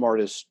with the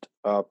smartest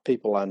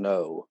people I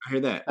know. I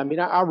hear that. I mean,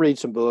 I read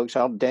some books,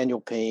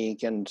 Daniel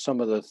Pink and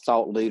some of the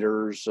thought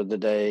leaders of the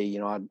day.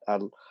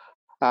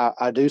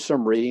 I do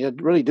some reading. I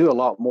really do a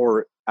lot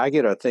more. I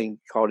get a thing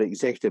called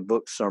executive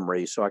book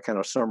summary. So I kind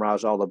of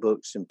summarize all the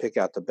books and pick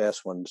out the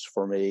best ones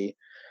for me.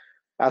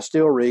 I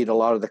still read a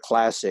lot of the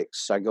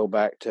classics. I go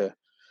back to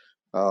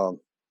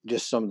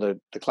just some of the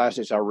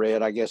classics I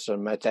read. I guess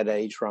I'm at that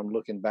age where I'm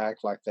looking back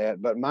like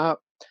that. But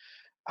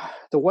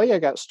the way I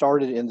got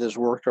started in this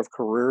work of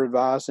career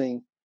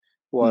advising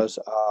was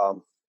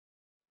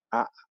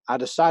I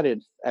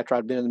decided after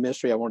I'd been in the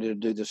ministry, I wanted to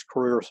do this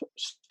career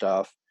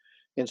stuff.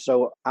 And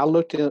so I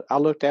looked out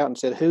and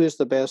said, who is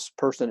the best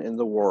person in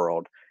the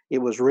world? It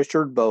was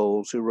Richard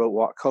Bowles, who wrote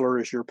What Color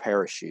Is Your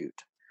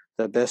Parachute,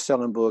 the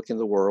best-selling book in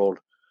the world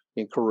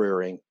in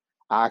careering.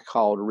 I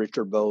called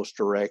Richard Bowles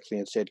directly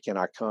and said, can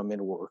I come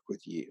and work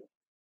with you?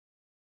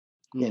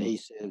 And he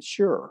said,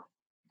 sure.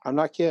 I'm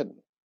not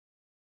kidding.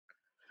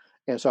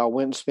 And so I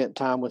went and spent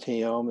time with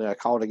him. And I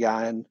called a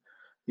guy in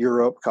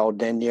Europe called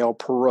Danielle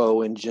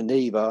Perot in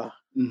Geneva.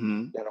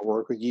 Can I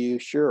work with you?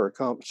 Sure,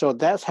 come. So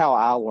that's how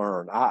I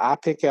learn. I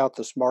pick out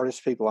the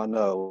smartest people I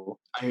know.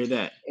 I hear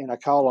that. And I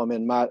call them.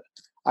 And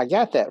I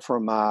got that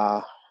from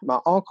my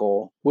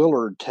uncle,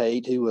 Willard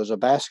Tate, who was a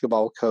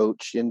basketball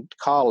coach in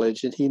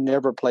college, and he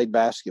never played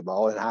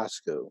basketball in high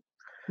school.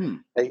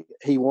 They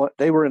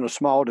were in a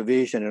small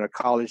division in a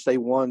college. They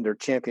won their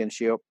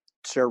championship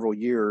several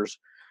years.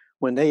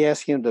 When they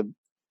asked him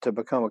to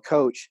become a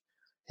coach,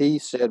 he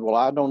said, well,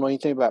 I don't know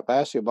anything about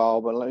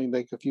basketball, but let me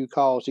make a few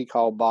calls. He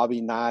called Bobby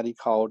Knight. He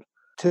called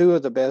two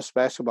of the best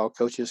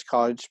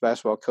college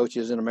basketball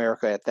coaches in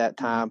America at that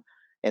time,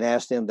 and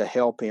asked them to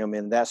help him.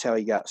 And that's how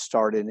he got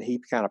started. And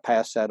he kind of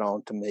passed that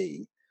on to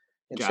me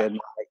and said,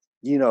 Mike,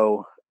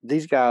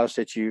 these guys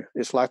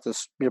it's like the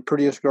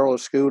prettiest girl at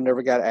school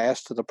never got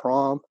asked to the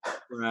prom.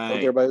 Right.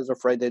 Everybody was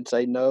afraid they'd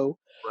say no.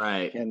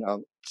 Right. And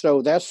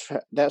so that's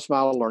my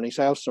learning.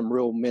 So I have some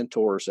real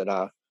mentors that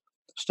I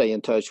stay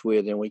in touch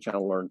with, and we kind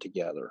of learn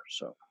together.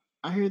 So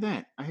I hear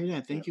that.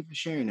 Thank you for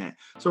sharing that.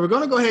 So we're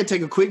going to go ahead and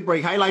take a quick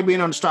break. How you like being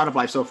on the Startup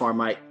Life so far,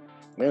 Mike?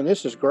 Man,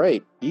 this is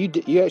great. You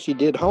actually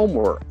did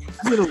homework.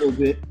 I did a little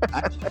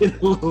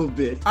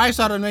bit. All right,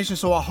 Startup Nation.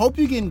 So I hope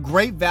you're getting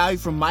great value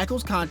from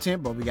Michael's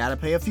content, but we got to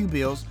pay a few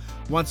bills.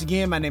 Once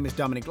again, my name is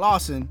Dominic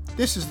Lawson.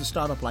 This is the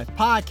Startup Life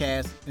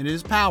Podcast, and it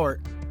is powered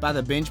by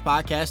the Binge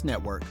Podcast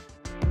Network.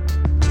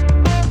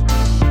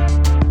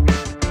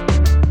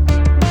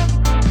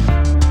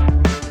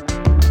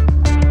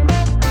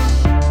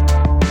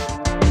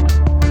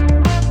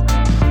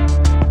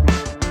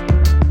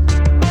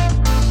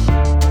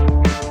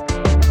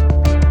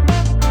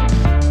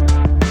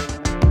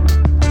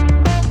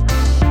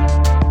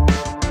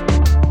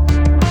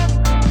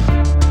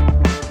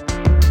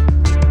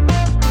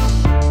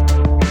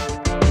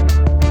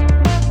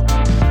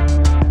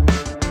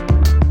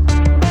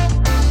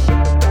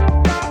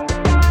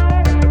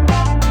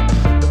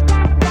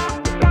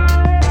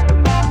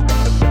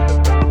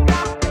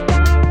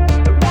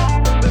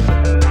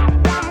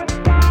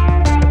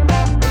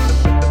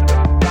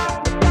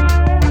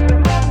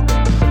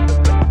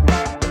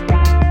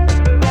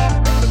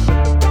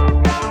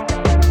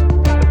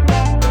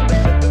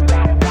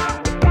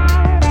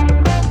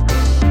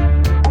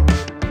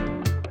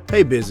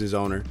 Hey business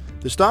owner,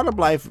 the Startup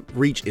Life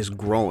reach is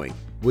growing.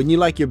 Wouldn't you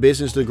like your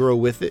business to grow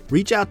with it?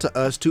 Reach out to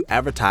us to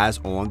advertise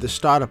on the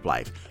Startup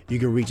Life. You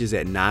can reach us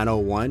at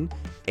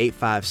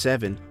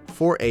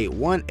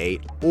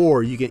 901-857-4818,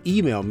 or you can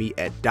email me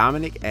at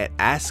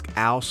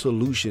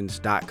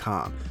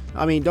dominic@askalsolutions.com.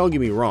 I mean, don't get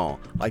me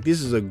wrong, like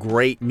this is a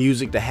great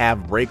music to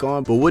have break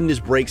on, but wouldn't this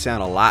break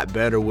sound a lot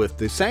better with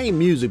the same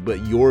music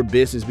but your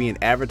business being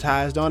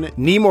advertised on it?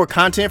 Need more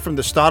content from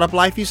the Startup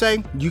Life, you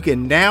say? You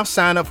can now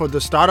sign up for the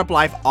Startup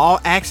Life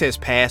All Access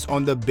Pass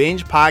on the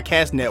Binge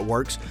Podcast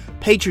Network's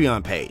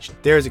Patreon page.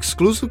 There is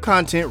exclusive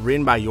content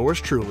written by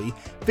yours truly,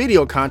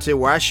 video content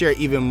where I share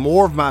even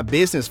more of my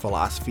business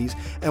philosophies,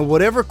 and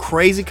whatever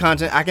crazy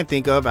content I can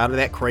think of out of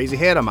that crazy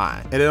head of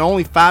mine. And at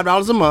only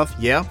 $5 a month,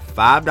 yeah,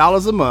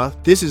 $5 a month,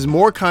 this is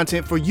more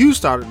content for you,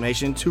 Startup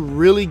Nation, to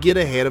really get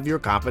ahead of your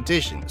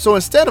competition. So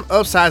instead of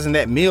upsizing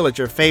that meal at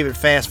your favorite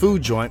fast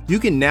food joint, you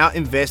can now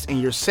invest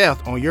in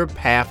yourself on your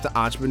path to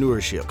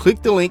entrepreneurship.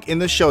 Click the link in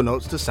the show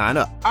notes to sign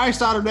up. All right,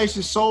 Startup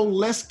Nation, so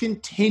let's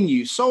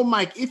continue. So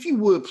Mike, if you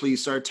would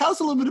please, sir, tell us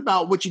a little bit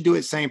about what you do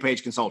at Same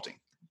Page Consulting.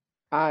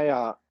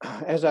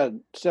 As I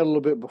said a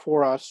little bit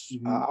before, I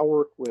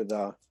work with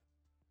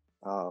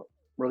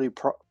really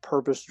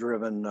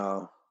purpose-driven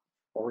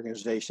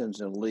organizations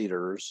and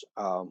leaders.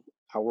 I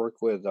work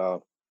with, I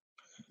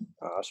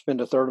spend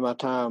a third of my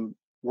time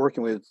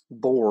working with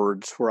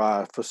boards where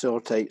I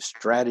facilitate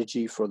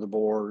strategy for the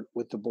board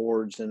with the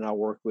boards, and I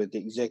work with the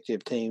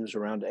executive teams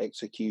around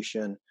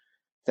execution.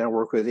 Then I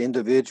work with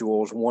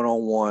individuals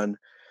one-on-one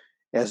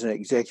as an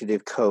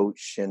executive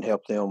coach and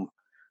help them,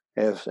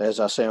 as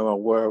I say on my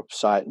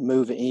website,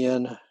 move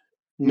in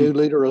new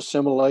leader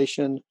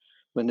assimilation.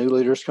 When new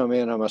leaders come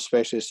in, I'm a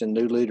specialist in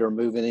new leader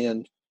moving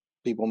in,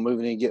 people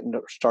moving in, getting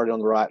started on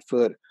the right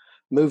foot.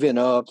 Moving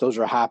up, those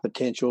are high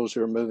potentials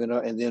who are moving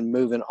up, and then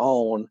moving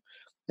on.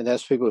 And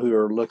that's people who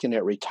are looking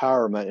at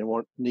retirement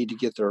and need to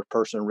get their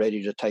person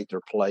ready to take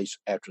their place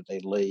after they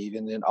leave.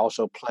 And then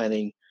also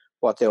planning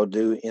what they'll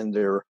do in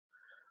their,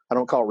 I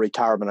don't call it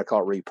retirement, I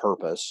call it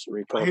repurpose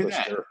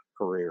their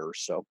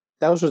careers. So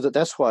that's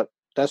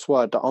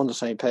what on the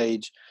same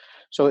page.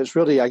 So it's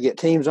really, I get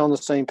teams on the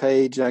same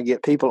page, and I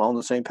get people on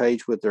the same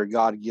page with their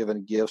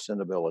God-given gifts and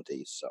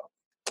abilities. So,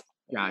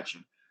 Gotcha.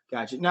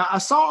 Now, I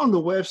saw on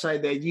the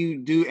website that you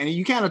do, and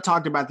you kind of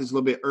talked about this a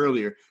little bit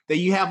earlier, that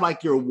you have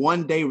like your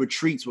one-day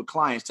retreats with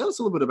clients. Tell us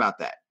a little bit about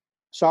that.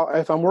 So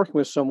if I'm working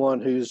with someone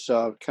who's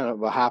kind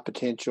of a high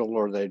potential,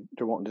 or they're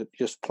wanting to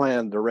just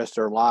plan the rest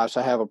of their lives,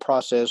 I have a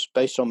process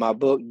based on my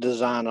book,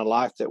 Design a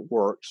Life That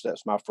Works.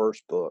 That's my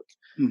first book.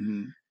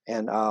 Mm-hmm.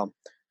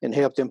 And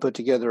help them put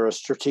together a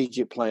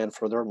strategic plan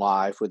for their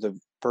life with a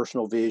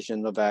personal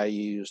vision, the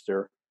values,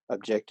 their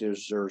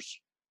objectives, their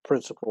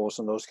principles,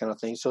 and those kind of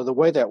things. So the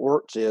way that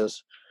works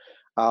is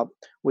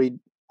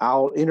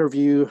I'll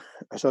interview.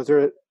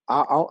 So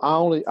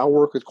I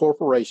work with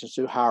corporations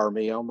who hire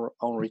me. I'm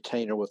on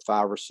retainer with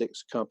 5 or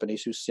 6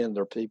 companies who send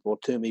their people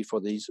to me for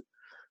these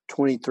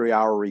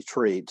 23-hour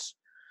retreats.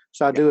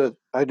 So I do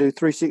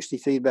 360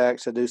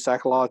 feedbacks. I do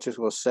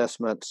psychological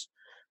assessments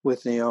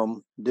with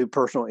them, do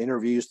personal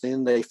interviews.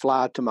 Then they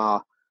fly to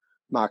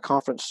my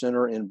conference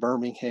center in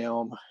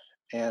Birmingham,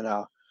 and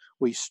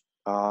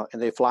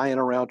they fly in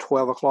around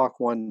 12 o'clock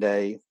one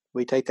day.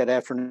 We take that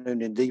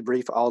afternoon and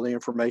debrief all the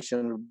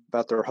information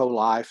about their whole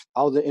life,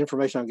 all the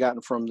information I've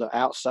gotten from the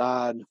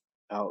outside.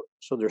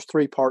 So there's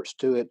 3 parts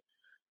to it: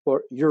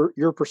 for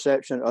your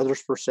perception,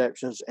 others'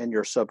 perceptions, and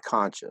your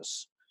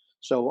subconscious.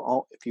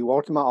 So if you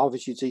walk to my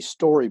office, you see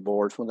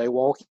storyboards. When they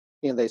walk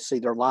in, they see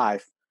their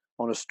life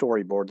on a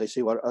storyboard. They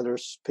see what other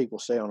people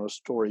say on a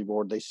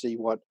storyboard. They see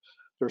what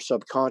their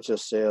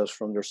subconscious says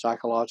from their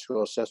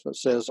psychological assessment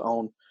says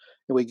on.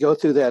 And we go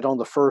through that on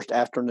the first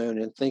afternoon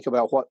and think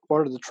about what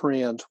are the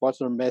trends, what's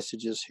their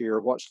messages here,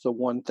 what's the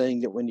one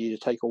thing that we need to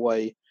take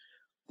away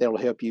that'll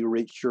help you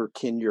reach your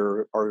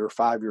 10-year or your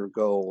 5-year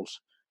goals.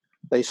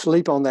 They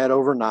sleep on that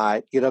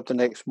overnight, get up the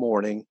next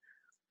morning.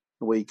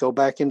 We go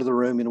back into the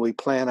room and we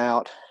plan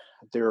out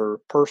their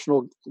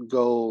personal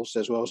goals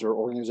as well as their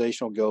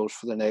organizational goals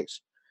for the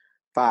next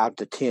 5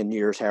 to 10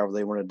 years, however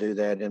they want to do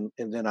that. And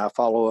then I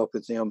follow up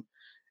with them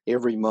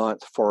every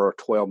month for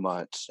 12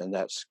 months. And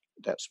that's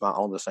my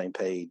on the same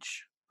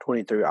page,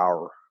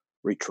 23-hour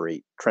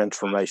retreat,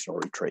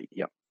 transformational retreat.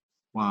 Yep.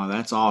 Wow,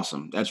 that's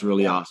awesome. That's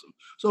really awesome.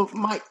 So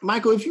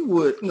Michael, if you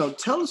would,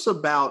 tell us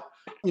about,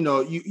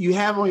 you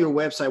have on your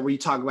website where you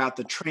talk about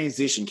the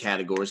transition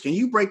categories. Can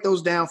you break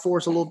those down for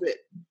us a little bit?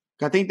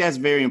 I think that's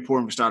very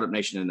important for Startup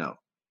Nation to know.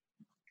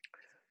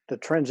 The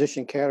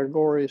transition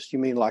categories, you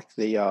mean like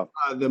the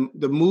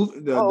move?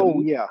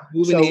 Yeah.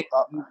 Moving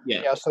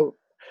So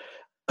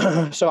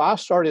so I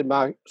started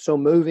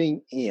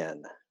moving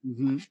in.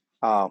 Mm-hmm.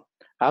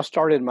 I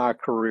started my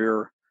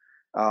career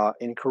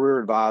in career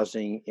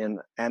advising in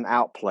an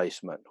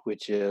outplacement,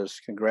 which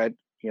is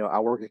I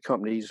work at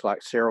companies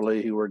like Sara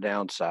Lee who were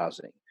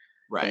downsizing.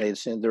 Right. And they'd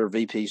send their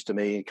VPs to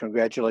me,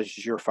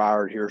 congratulations, you're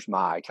fired. Here's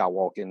Mike. I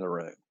walk in the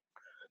room.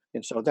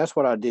 And so that's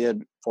what I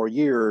did for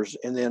years.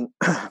 And then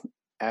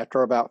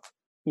after about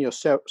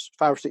 5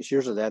 or 6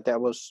 years of that,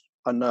 that was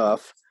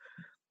enough.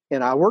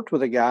 And I worked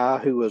with a guy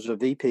who was a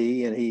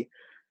VP, and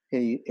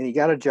he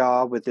got a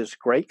job with this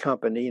great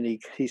company. And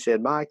he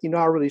said, Mike,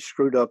 I really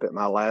screwed up at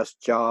my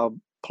last job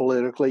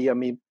politically. I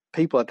mean,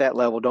 people at that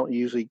level don't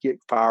usually get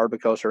fired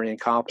because they're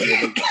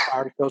incompetent. They get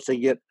fired because they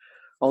get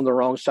on the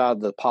wrong side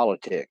of the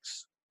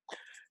politics.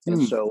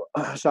 And so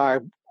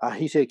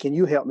he said, can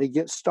you help me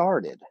get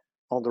started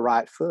on the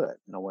right foot?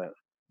 And I went,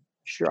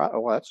 sure.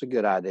 Well, that's a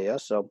good idea.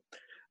 So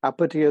I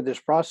put together this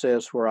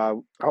process where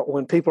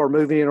when people are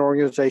moving in an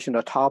organization,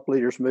 a top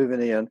leader's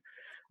moving in,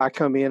 I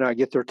come in, I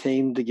get their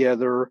team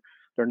together,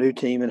 their new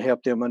team, and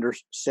help them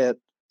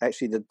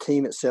actually the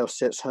team itself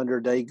sets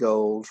 100-day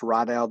goals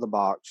right out of the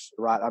box,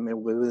 right? I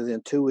mean,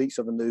 within 2 weeks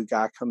of a new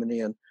guy coming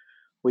in,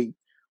 we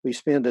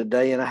spend a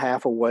day and a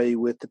half away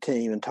with the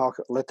team and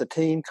let the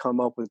team come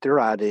up with their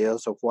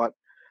ideas of what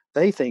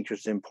they think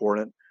is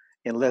important,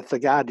 and let the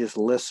guy just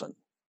listen.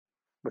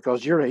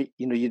 Because he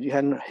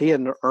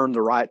hadn't earned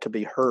the right to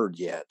be heard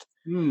yet.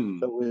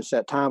 So it's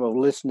that time of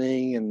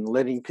listening and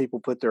letting people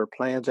put their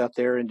plans out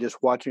there and just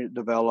watching it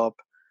develop.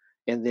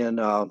 And then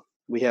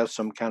we have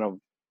some kind of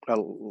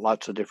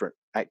lots of different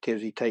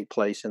activity take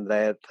place in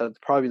that.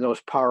 Probably the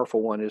most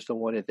powerful one is the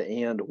one at the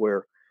end,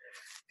 where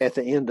at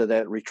the end of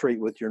that retreat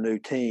with your new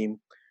team,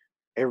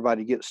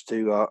 everybody gets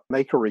to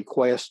make a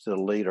request to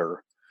the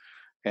leader.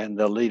 and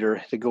the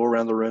leader to go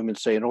around the room and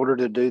say, in order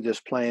to do this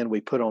plan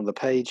we put on the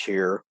page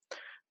here,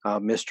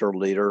 Mr.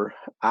 Leader,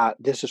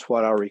 this is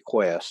what I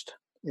request.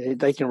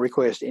 They can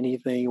request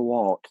anything you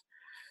want.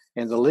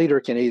 And the leader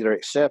can either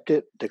accept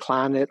it,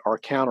 decline it, or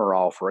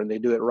counteroffer, and they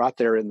do it right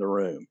there in the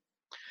room.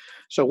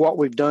 So what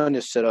we've done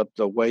is set up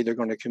the way they're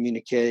going to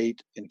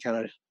communicate, and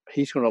kind of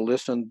he's going to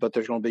listen, but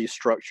there's going to be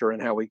structure in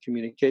how we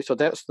communicate. So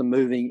that's the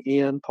moving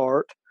in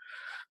part.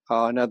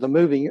 Now the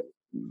moving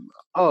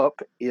up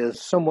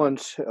is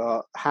someone's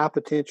high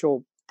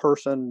potential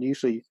person,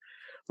 usually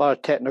a lot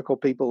of technical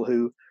people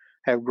who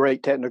have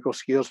great technical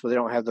skills, but they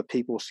don't have the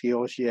people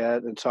skills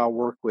yet. And so I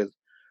work with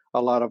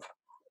a lot of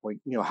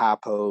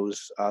hypos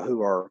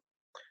who are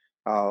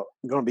going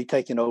to be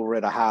taking over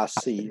at a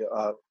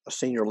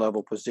senior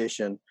level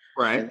position.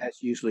 Right. And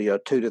that's usually a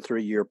 2 to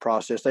 3 year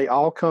process. They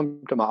all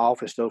come to my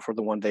office though for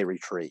the 1-day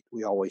retreat.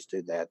 We always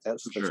do that.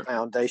 That's the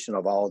foundation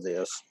of all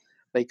this.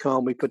 They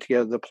come, we put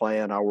together the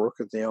plan. I work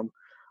with them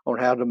on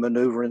how to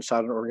maneuver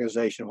inside an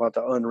organization, what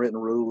the unwritten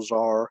rules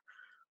are,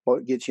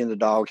 what gets you in the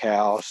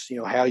doghouse,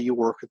 how you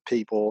work with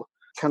people.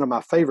 Kind of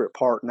my favorite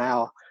part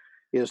now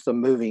is the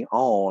moving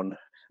on,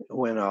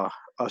 when a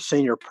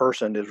senior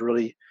person is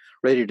really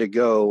ready to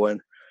go,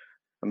 and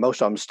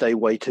most of them stay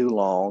way too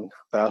long.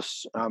 But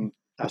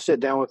I sit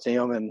down with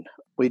them and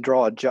we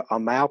draw a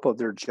map of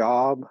their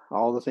job,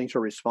 all the things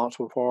they're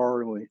responsible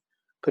for, and we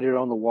put it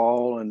on the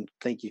wall and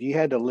think, if you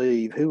had to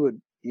leave, you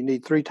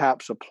need 3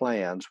 types of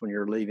plans when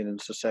you're leaving in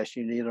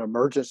succession. You need an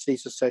emergency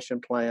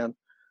succession plan,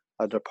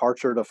 a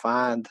departure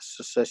defined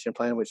succession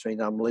plan, which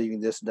means I'm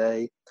leaving this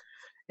day,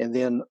 and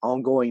then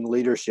ongoing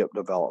leadership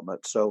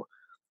development. So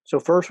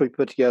first we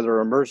put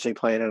together an emergency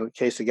plan in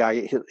case a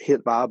guy get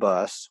hit by a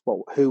bus.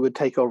 Who would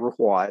take over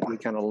what? We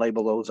kind of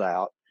label those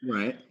out.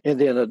 Right. And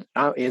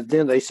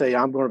then they say,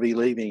 I'm going to be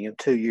leaving in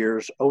 2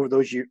 years. Over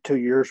those 2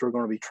 years, we're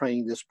going to be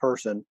training this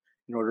person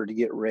in order to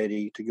get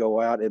ready to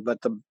go out.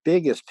 But the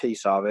biggest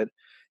piece of it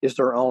is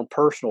their own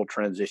personal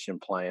transition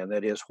plan.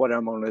 That is, what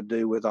I'm going to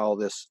do with all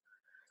this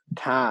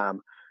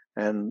time.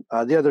 And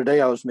the other day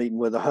I was meeting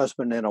with a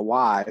husband and a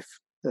wife.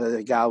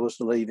 The guy was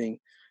leaving,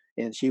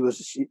 and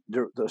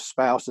the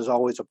spouse is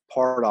always a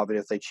part of it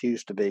if they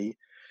choose to be.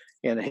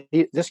 And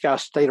this guy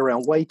stayed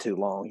around way too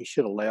long. He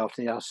should have left.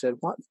 And I said,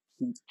 "What,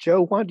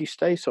 Joe, why did you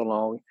stay so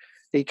long?"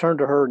 He turned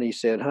to her and he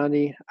said,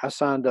 "Honey, I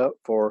signed up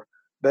for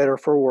better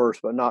for worse,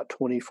 but not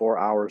 24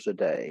 hours a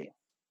day."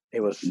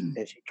 And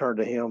she turned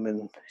to him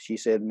and she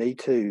said, "Me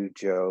too,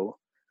 Joe.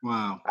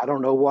 Wow. I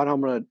don't know what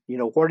I'm going to,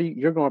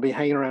 you're going to be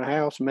hanging around the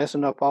house,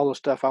 messing up all the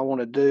stuff I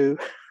want to do.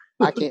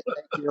 I can't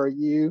take care of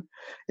you."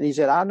 And he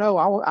said, "I know,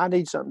 I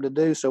need something to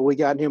do." So we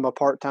got him a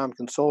part-time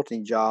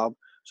consulting job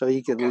so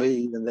he could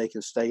leave and they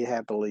could stay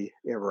happily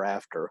ever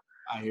after.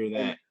 I hear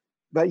that.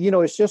 But,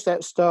 it's just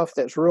that stuff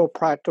that's real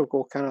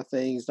practical kind of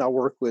things I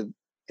work with.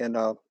 And,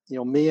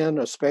 men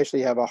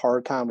especially have a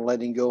hard time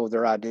letting go of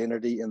their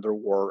identity and their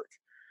work.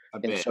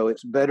 And so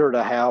it's better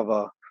to have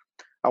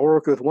I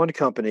work with one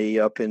company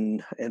up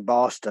in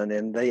Boston,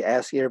 and they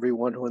ask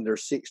everyone when they're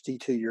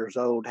 62 years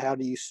old, how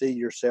do you see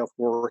yourself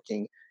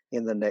working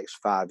in the next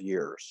 5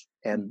 years?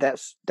 And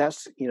that's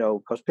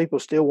because people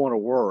still want to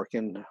work,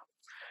 and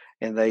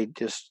they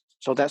just,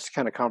 so that's the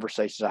kind of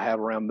conversations I have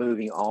around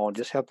moving on,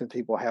 just helping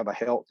people have a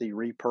healthy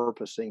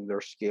repurposing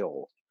their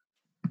skills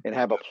and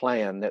have a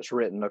plan that's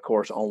written, of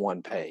course, on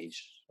one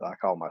page,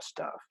 like all my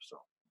stuff. So.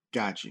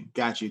 Got you.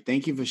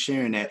 Thank you for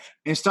sharing that.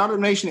 And Startup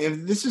Nation,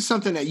 if this is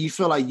something that you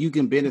feel like you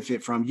can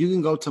benefit from, you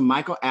can go to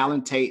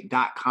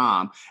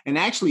michaelallentate.com. And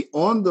actually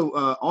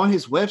on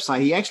his website,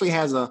 he actually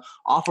has an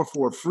offer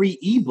for a free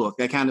ebook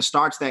that kind of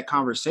starts that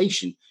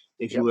conversation,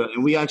 if you will.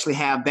 And we actually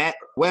have that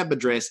web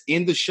address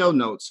in the show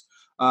notes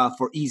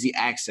for easy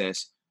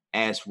access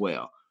as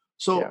well.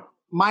 So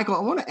Michael, I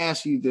want to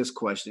ask you this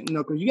question,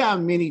 because you got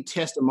many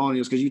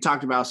testimonials, because you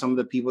talked about some of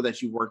the people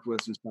that you worked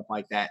with and stuff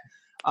like that.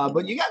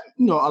 But you got,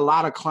 a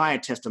lot of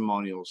client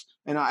testimonials.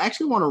 And I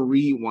actually want to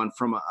read one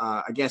from,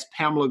 I guess,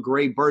 Pamela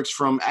Gray Burks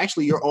from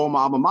actually your old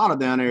alma mater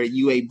down there at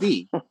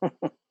UAB.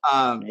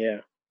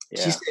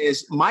 She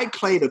says, Mike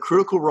played a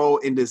critical role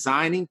in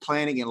designing,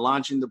 planning, and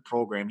launching the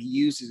program. He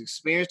used his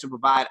experience to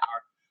provide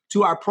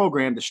to our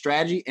program the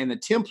strategy and the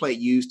template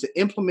used to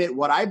implement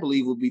what I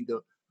believe will be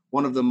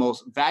one of the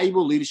most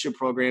valuable leadership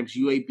programs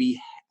UAB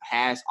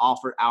has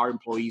offered our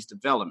employees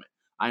development.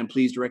 I am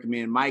pleased to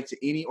recommend Mike to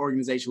any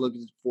organization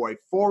looking for a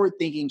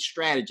forward-thinking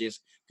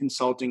strategist,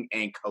 consulting,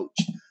 and coach.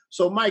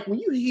 So, Mike, when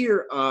you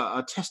hear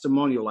a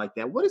testimonial like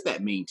that, what does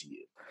that mean to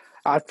you?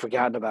 I'd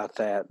forgotten about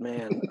that,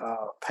 man.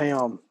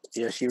 Pam,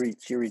 she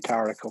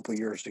retired a couple of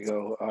years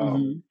ago.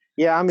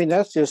 Yeah, I mean,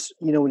 that's just,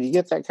 when you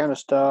get that kind of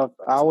stuff,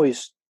 I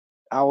always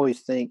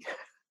think,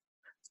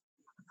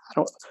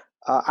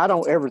 I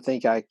don't ever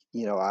think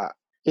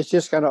it's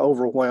just kind of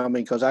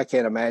overwhelming because I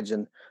can't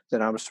imagine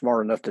that I'm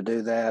smart enough to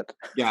do that.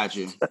 Got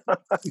you.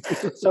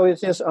 So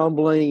it's just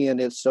humbling, and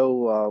it's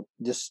so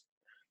just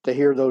to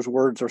hear those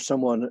words or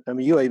someone. I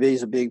mean, UAB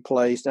is a big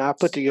place. Now I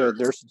put together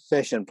their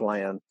succession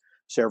plan,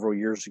 several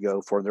years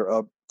ago for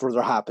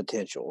their high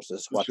potentials.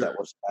 Is For what sure. that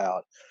was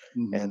about.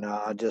 Hmm. And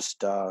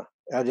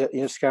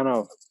it's kind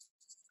of,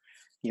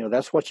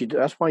 that's what you do.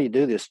 That's why you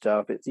do this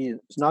stuff.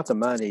 It's not the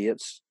money.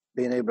 It's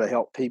being able to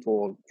help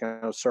people,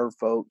 kind of serve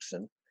folks.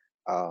 And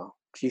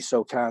she's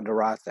so kind to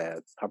write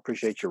that. I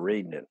appreciate you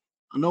reading it,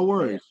 No man.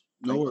 worries.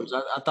 No Thank worries.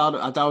 you. I thought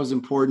it was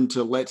important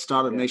to let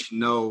Startup Yeah. Nation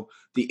know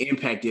the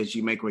impact that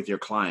you make with your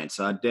clients.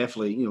 So I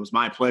definitely, it was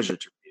my pleasure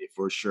to read it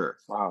for sure.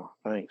 Wow.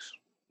 Thanks.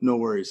 No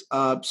worries.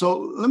 So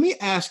let me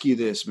ask you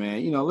this,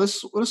 man.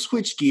 Let's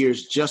switch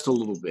gears just a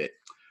little bit.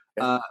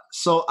 Okay.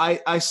 So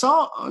I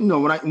saw,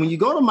 when you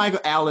go to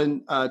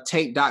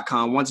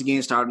michaelallentate.com, once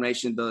again, Startup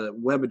Nation, the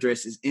web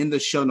address is in the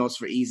show notes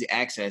for easy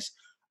access.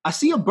 I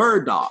see a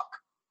bird dog.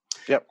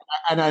 Yep.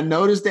 And I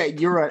noticed that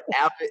you're an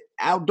avid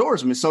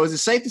outdoorsman. So is it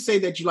safe to say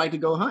that you like to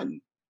go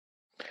hunting?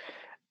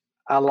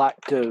 I like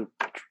to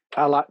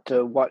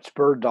watch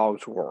bird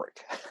dogs work.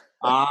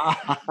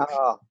 Ah, Uh,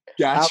 I,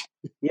 gotcha.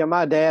 yeah,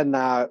 my dad and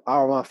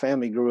all my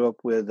family grew up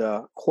with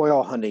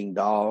quail hunting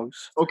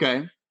dogs.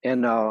 Okay.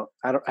 And I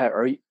don't.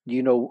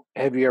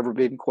 Have you ever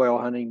been quail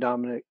hunting,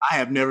 Dominic? I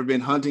have never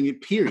been hunting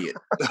it, period.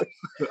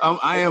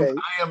 I am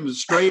Okay.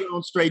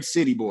 a straight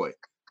city boy.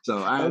 So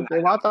Okay.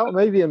 Well, I thought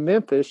maybe in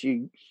Memphis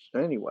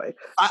anyway.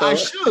 I So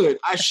should.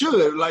 I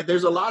should. Like,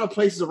 there's a lot of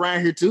places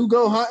around here to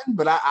go hunting,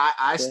 but I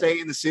yeah. stay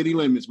in the city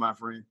limits, my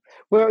friend.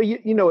 Well,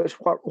 it's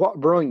what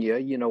brung you.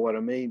 You know what I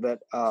mean. But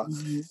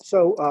Mhm.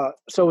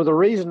 so the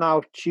reason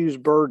I choose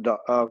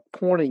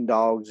pointing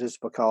dogs is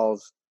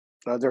because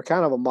they're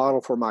kind of a model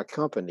for my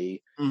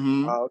company.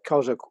 Mhm.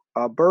 Because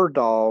a bird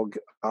dog,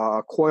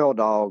 a quail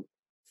dog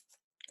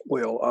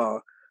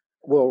will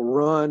will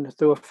run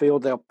through a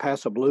field. They'll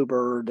pass a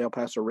bluebird, they'll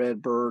pass a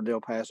red bird,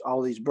 they'll pass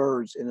all these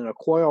birds, and then a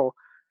quail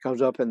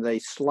comes up and they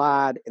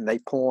slide and they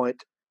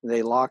point and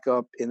they lock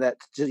up. In that,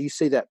 you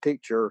see that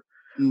picture,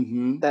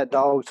 Mhm. that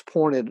dog's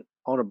pointed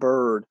on a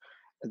bird.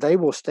 They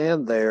will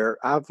stand there.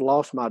 I've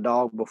lost my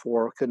dog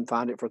before, couldn't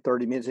find it for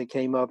 30 minutes. It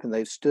came up and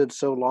they stood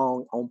so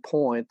long on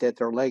point that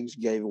their legs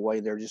gave away.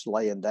 They're just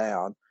laying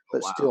down, Oh,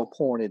 but still wow.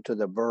 pointed to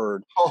the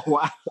bird. Oh,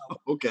 wow.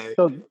 Okay.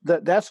 So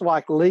that's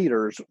like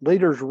leaders.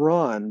 Leaders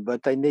run,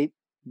 but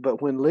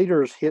when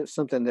leaders hit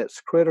something that's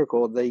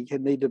critical, they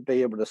need to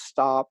be able to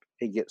stop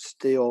and get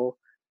still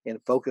and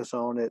focus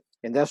on it.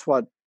 And that's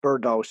what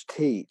bird dogs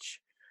teach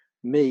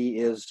me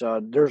is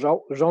there's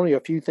only a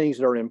few things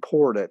that are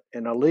important,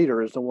 and a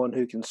leader is the one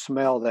who can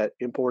smell that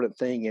important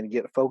thing and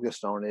get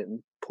focused on it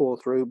and pull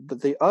through.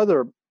 But the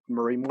other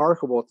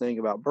remarkable thing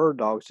about bird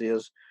dogs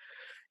is,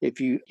 if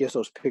you guess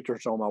those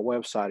pictures on my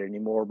website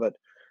anymore, but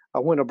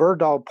when a bird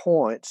dog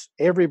points,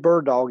 every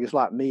bird dog is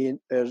like me,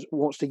 as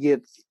wants to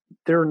get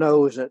their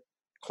nose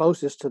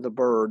closest to the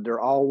bird. They're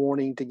all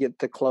wanting to get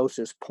the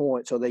closest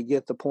point, so they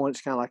get the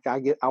points. Kind of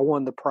like I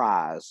won the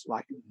prize,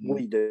 like Mhm.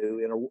 we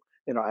do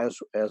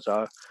as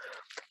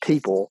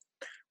people.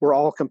 We're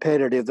all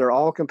competitive. They're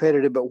all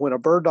competitive, but when a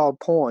bird dog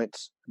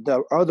points,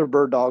 the other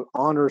bird dog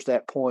honors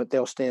that point.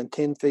 They'll stand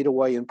 10 feet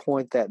away and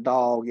point that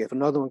dog. If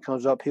another one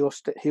comes up, he'll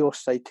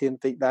stay 10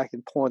 feet back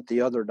and point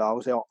the other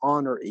dogs. They'll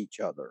honor each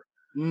other.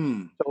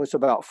 Mm. So it's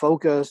about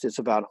focus. It's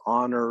about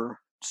honor.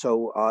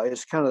 So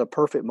it's kind of the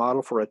perfect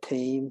model for a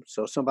team.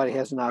 So somebody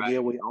has an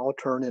idea, we all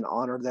turn and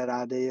honor that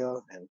idea.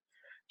 And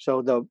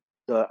so the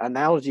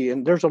analogy,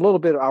 and there's a little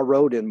bit I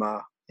wrote in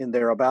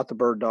there about the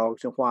bird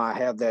dogs and why I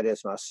have that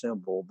as my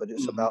symbol. But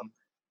it's about Mhm.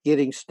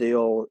 getting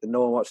still and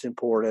knowing what's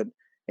important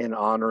and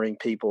honoring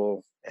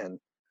people and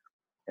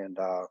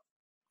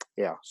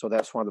yeah. So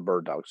that's why the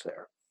bird dogs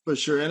there. For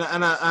sure, and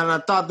I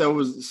thought there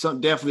was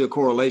definitely a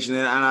correlation,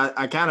 and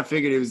I kind of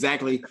figured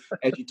exactly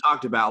as you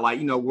talked about, like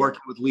Yeah.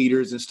 working with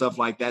leaders and stuff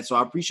like that. So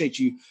I appreciate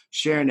you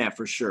sharing that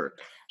for sure.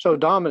 So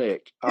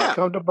Dominic, Yeah.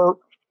 come to Bur.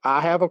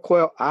 I have a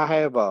quail. I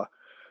have a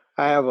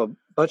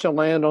bunch of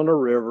land on the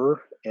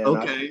river, and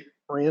I take Okay.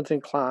 friends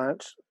and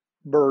clients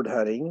bird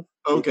hunting.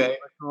 If you Okay. want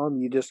to come,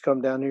 you just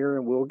come down here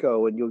and we'll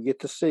go, and you'll get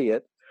to see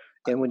it.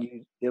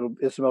 And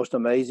it's the most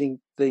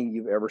amazing thing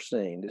you've ever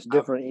seen. It's I-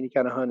 different than any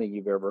kind of hunting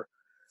you've ever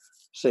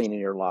seen in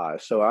your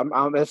life. So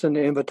that's an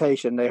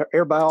invitation.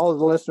 Everybody, all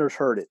the listeners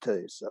heard it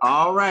too. So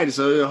All right.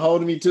 So you're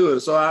holding me to it.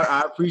 So I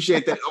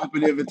appreciate that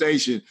open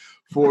invitation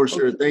for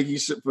sure. okay, Thank you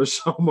for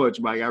so much,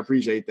 Mike. I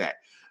appreciate that.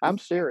 I'm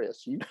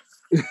serious.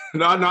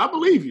 No, I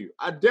believe you.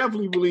 I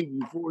definitely believe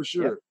you for Yeah.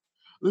 sure.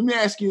 Let me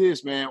ask you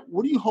this, man.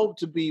 What do you hope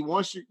to be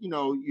once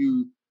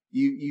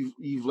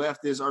you've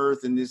left this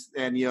earth and this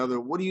and the other?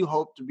 What do you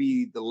hope to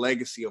be the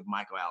legacy of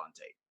Michael Allen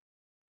Tate?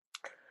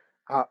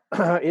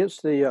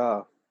 It's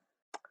the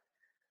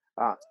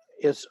uh,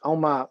 it's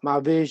on my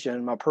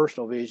vision. My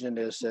personal vision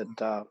is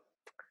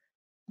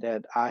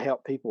that I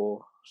help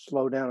people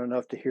slow down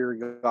enough to hear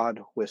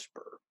God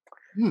whisper.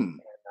 Hmm.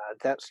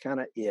 That's kind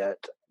of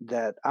it.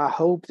 That I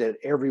hope that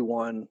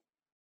everyone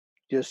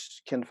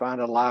just can find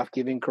a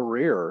life-giving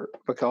career,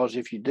 because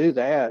if you do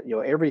that,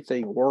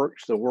 everything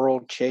works. The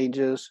world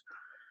changes.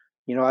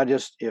 I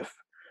just if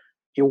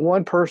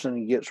one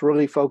person gets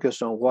really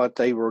focused on what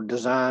they were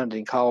designed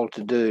and called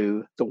to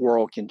do, the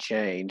world can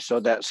change. So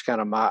that's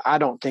kind of I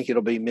don't think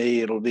it'll be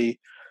me. It'll be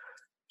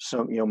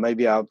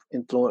maybe I've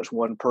influenced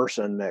one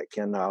person that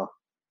can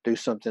do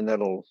something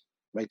that'll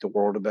make the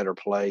world a better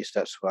place.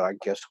 That's what I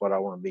guess what I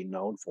want to be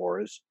known for,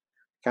 is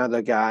kind of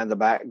the guy in the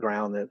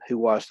background who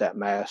was that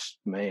masked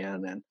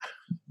man, and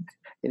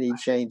he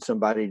changed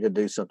somebody to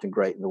do something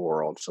great in the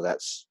world. So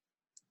that's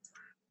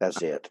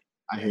it.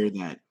 I hear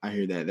that.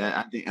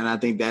 I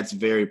think that's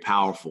very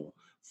powerful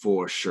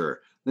for sure.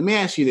 Let me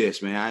ask you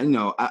this, man.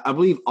 I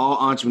believe all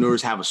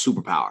entrepreneurs have a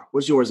superpower.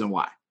 What's yours and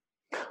why?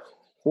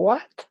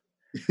 What?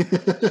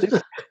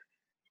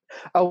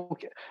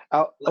 Okay.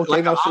 Like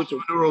an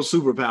entrepreneurial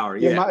superpower.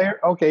 Yeah.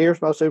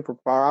 Here's my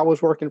superpower. I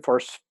was working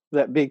for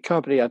that big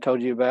company I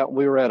told you about.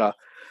 We were at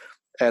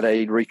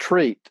a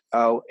retreat,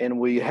 and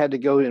we had to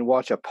go and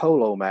watch a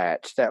polo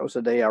match. That was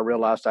the day I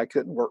realized I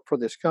couldn't work for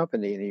this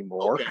company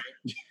anymore.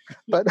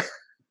 Okay.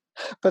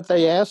 But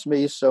they asked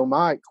me, so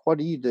Mike, what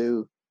do you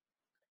do?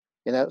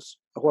 And that's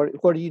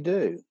what do you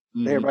do?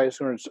 Mm-hmm.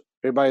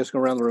 Everybody's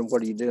going around the room.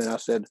 What do you do? And I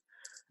said,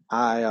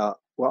 I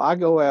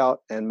go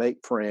out and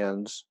make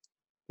friends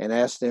and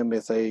ask them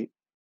to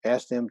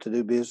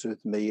do business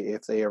with me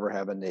if they ever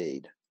have a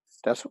need.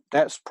 That's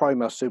probably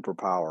my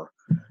superpower.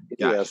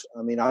 Gotcha. Yes.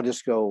 I mean, I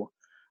just go,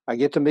 I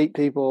get to meet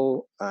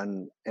people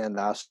and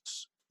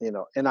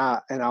I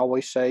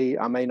always say,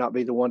 I may not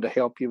be the one to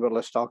help you, but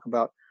let's talk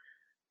about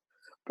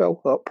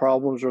what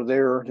problems are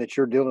there that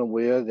you're dealing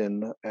with.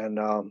 And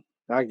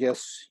I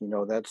guess,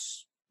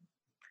 that's,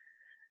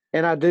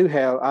 and I do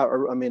have,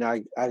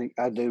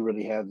 I do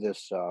really have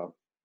this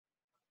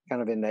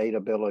kind of innate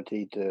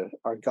ability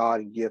or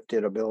God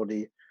gifted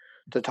ability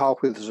to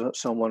talk with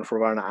someone for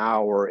about an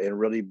hour and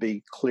really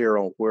be clear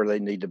on where they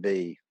need to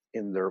be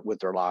with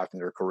their life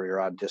and their career.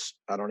 I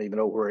don't even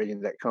know where any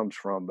of that comes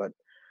from, but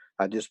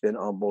I've just been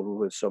humbled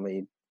with so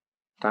many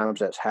times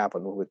that's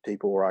happened with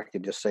people where I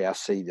could just say, I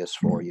see this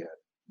for you.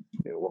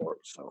 It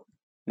works. So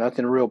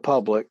nothing real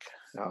public.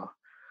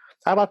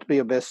 I'd like to be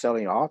a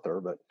best-selling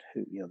author, but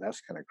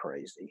that's kind of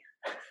crazy.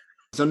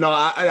 So no,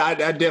 I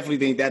definitely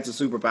think that's a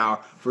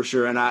superpower for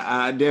sure, and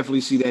I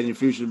definitely see that in the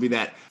future to be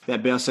that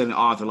best-selling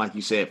author, like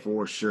you said,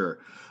 for sure.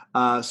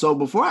 So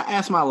before I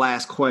ask my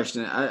last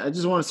question, I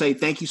just want to say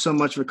thank you so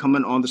much for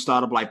coming on the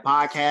Startup Life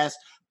podcast,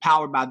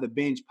 powered by the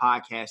Binge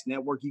Podcast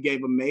Network. You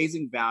gave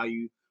amazing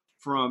value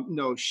from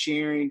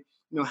sharing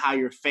how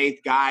your faith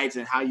guides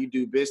and how you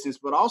do business,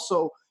 but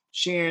also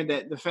sharing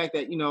the fact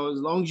that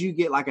as long as you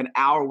get like an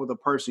hour with a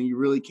person, you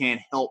really can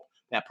help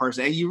that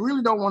person. And you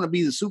really don't want to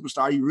be the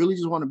superstar. You really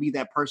just want to be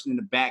that person in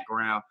the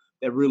background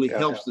that really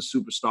helps the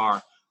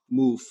superstar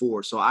move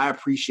forward. So I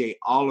appreciate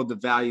all of the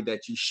value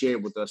that you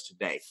shared with us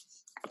today.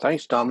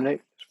 Thanks,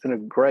 Dominic. It's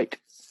been great.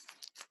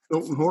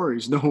 No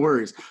worries.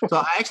 So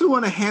I actually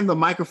want to hand the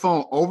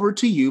microphone over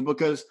to you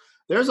because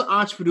there's an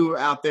entrepreneur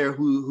out there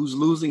who's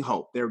losing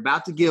hope. They're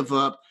about to give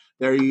up.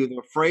 They're either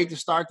afraid to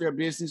start their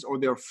business or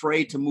they're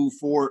afraid to move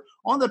forward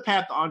on their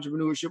path to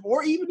entrepreneurship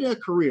or even their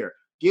career.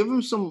 Give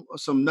them some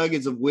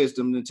nuggets of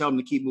wisdom and tell them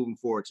to keep moving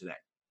forward today.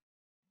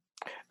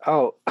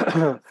 Oh,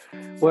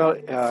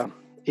 well,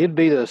 it'd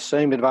be the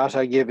same advice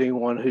I give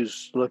anyone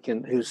who's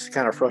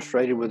kind of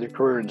frustrated with their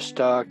career and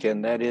stuck,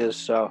 and that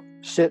is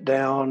sit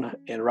down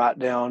and write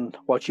down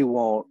what you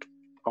want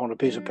on a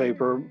piece of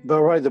paper.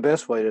 But really the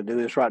best way to do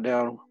is write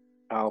down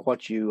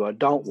what you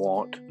don't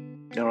want.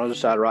 And on the other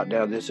side, write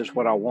down, this is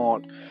what I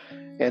want.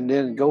 And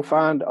then go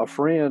find a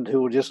friend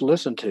who will just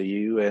listen to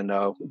you and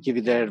give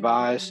you that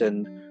advice.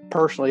 And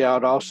personally, I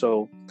would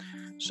also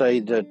say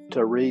that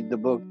to read the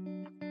book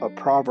of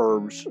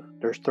Proverbs.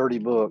 There's 30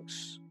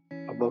 books,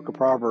 a book of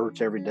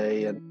Proverbs every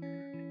day.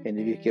 And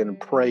if you can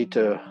pray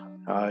to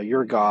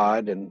your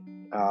God and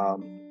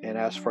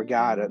ask for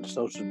guidance,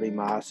 those would be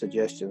my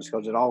suggestions,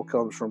 because it all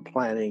comes from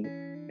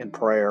planning and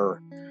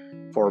prayer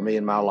for me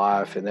in my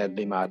life. And that'd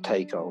be my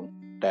take on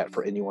that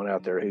for anyone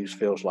out there who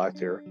feels like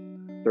they're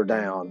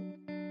down.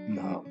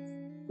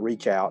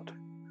 Reach out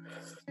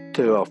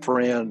to a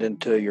friend and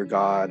to your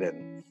God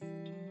and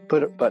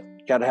but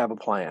got to have a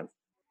plan.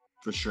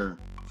 For sure.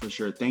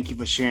 Thank you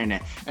for sharing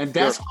that. And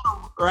that's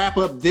going to wrap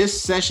up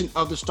this session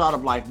of the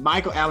Startup Life.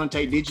 Michael Allen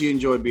Tate, did you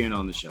enjoy being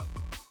on the show?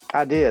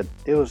 I did.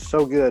 It was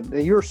so good.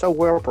 You were so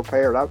well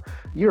prepared.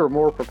 You were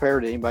more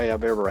prepared than anybody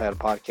I've ever had a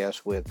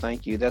podcast with.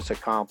 Thank you. That's a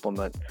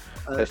compliment.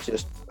 That's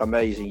just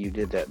amazing you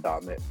did that,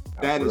 Dominic.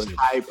 That is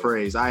high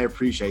praise. I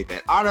appreciate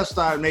that. All right,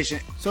 Startup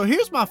Nation. So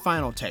here's my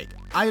final take.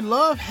 I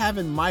love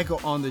having Michael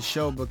on the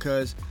show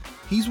because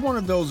he's one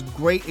of those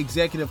great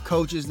executive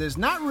coaches that's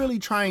not really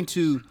trying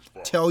to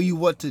tell you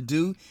what to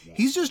do.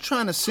 He's just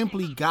trying to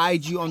simply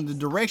guide you on the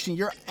direction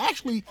you're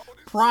actually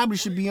probably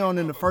should be on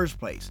in the first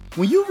place.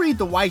 When you read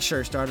The White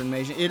Shirt, Startup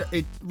Nation,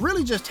 it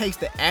really just takes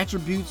the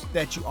attributes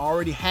that you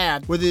already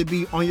have, whether it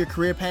be on your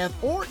career path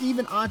or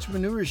even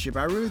entrepreneurship.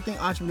 I really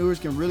think entrepreneurs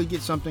can really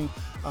get something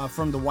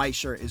from The White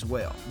Shirt as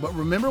well. But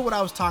remember what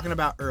I was talking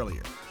about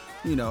earlier,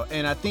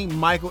 and I think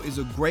Michael is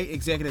a great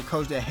executive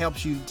coach that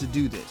helps you to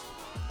do this.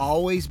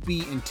 Always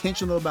be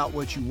intentional about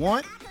what you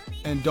want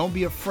and don't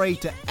be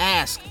afraid to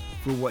ask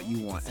for what you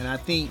want. And I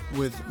think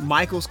with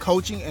Michael's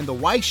coaching and the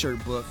White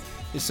Shirt book,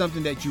 is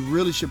something that you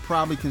really should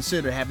probably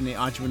consider having the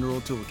entrepreneurial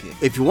toolkit.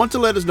 If you want to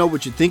let us know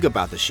what you think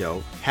about the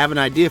show, have an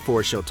idea for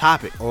a show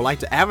topic, or like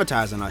to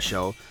advertise on our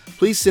show,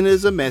 please send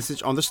us a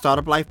message on the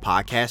Startup Life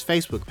Podcast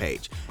Facebook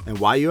page. And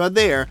while you are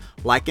there,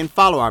 like and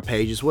follow our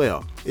page as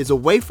well. It's a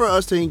way for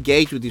us to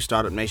engage with you,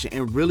 Startup Nation,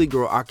 and really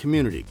grow our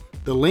community.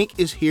 The link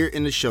is here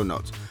in the show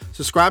notes.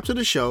 Subscribe to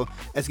the show,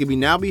 as can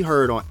now be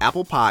heard on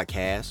Apple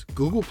Podcasts,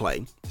 Google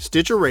Play,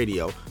 Stitcher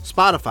Radio,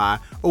 Spotify,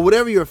 or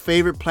whatever your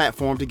favorite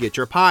platform to get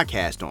your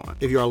podcast on.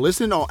 If you are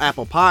listening on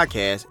Apple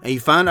Podcasts and you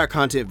find our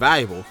content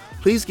valuable,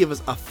 please give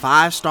us a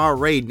 5-star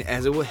rating,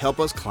 as it will help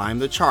us climb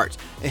the charts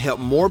and help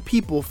more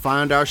people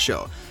find our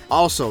show.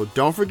 Also,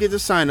 don't forget to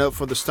sign up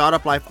for the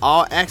Startup Life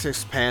All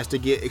Access Pass to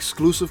get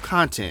exclusive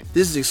content.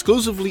 This is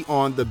exclusively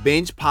on the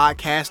Binge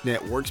Podcast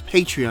Network's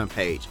Patreon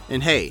page.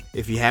 And hey,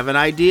 if you have an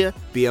idea,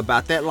 be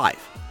about that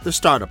life. The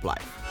Startup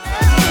Life.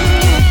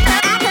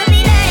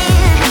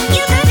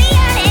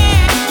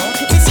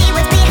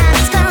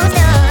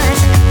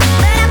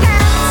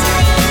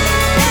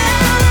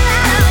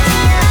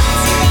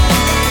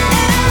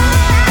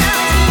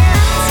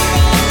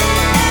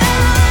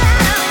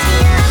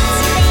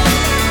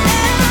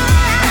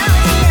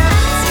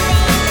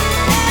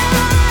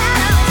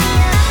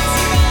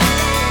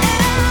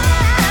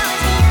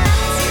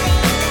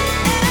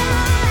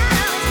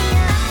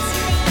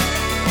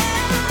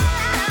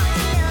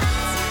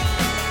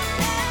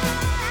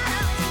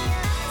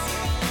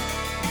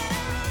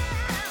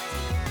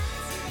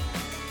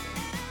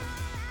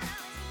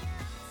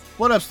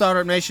 What up,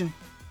 Startup Nation?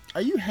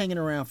 Are you hanging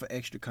around for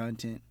extra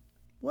content?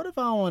 What if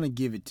I want to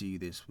give it to you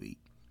this week?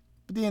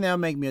 But then that'll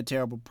make me a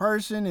terrible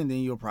person, and then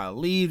you'll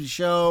probably leave the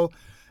show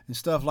and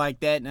stuff like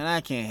that, and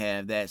I can't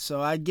have that.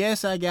 So I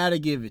guess I gotta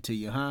give it to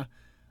you, huh?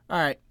 All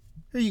right,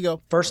 here you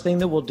go. First thing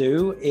that we'll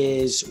do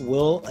is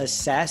we'll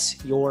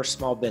assess your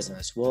small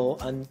business. We'll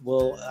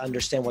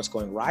understand what's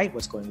going right,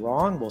 what's going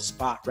wrong. We'll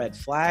spot red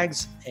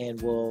flags,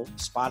 and we'll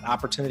spot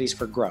opportunities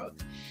for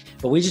growth.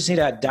 But we just need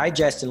to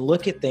digest and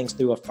look at things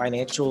through a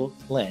financial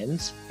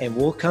lens. And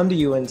we'll come to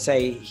you and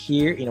say,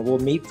 here, we'll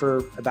meet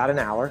for about an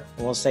hour,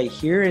 and we'll say,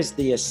 here is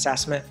the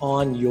assessment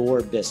on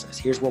your business.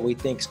 Here's what we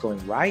think is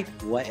going right,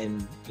 what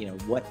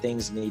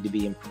things need to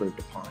be improved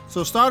upon.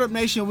 So Startup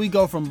Nation, we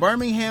go from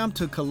Birmingham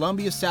to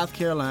Columbia, South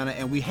Carolina,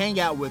 and we hang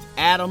out with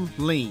Adam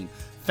Lean,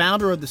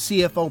 founder of the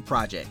CFO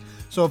Project.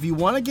 So if you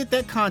want to get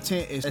that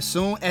content as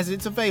soon as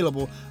it's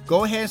available,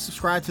 go ahead and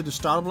subscribe to the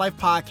Startup Life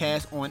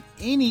Podcast on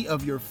any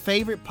of your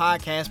favorite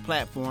podcast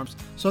platforms.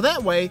 So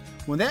that way,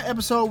 when that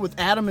episode with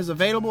Adam is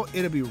available,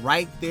 it'll be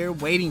right there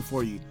waiting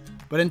for you.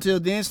 But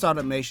until then,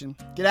 Startup Nation,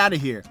 get out of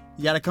here.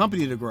 You got a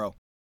company to grow.